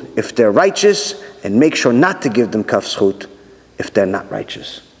zchut if they're righteous, and make sure not to give them kaf zchut if they're not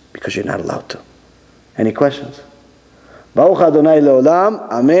righteous, because you're not allowed to. Any questions? Baruch Adonai leolam,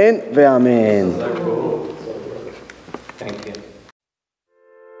 amen ve'amen.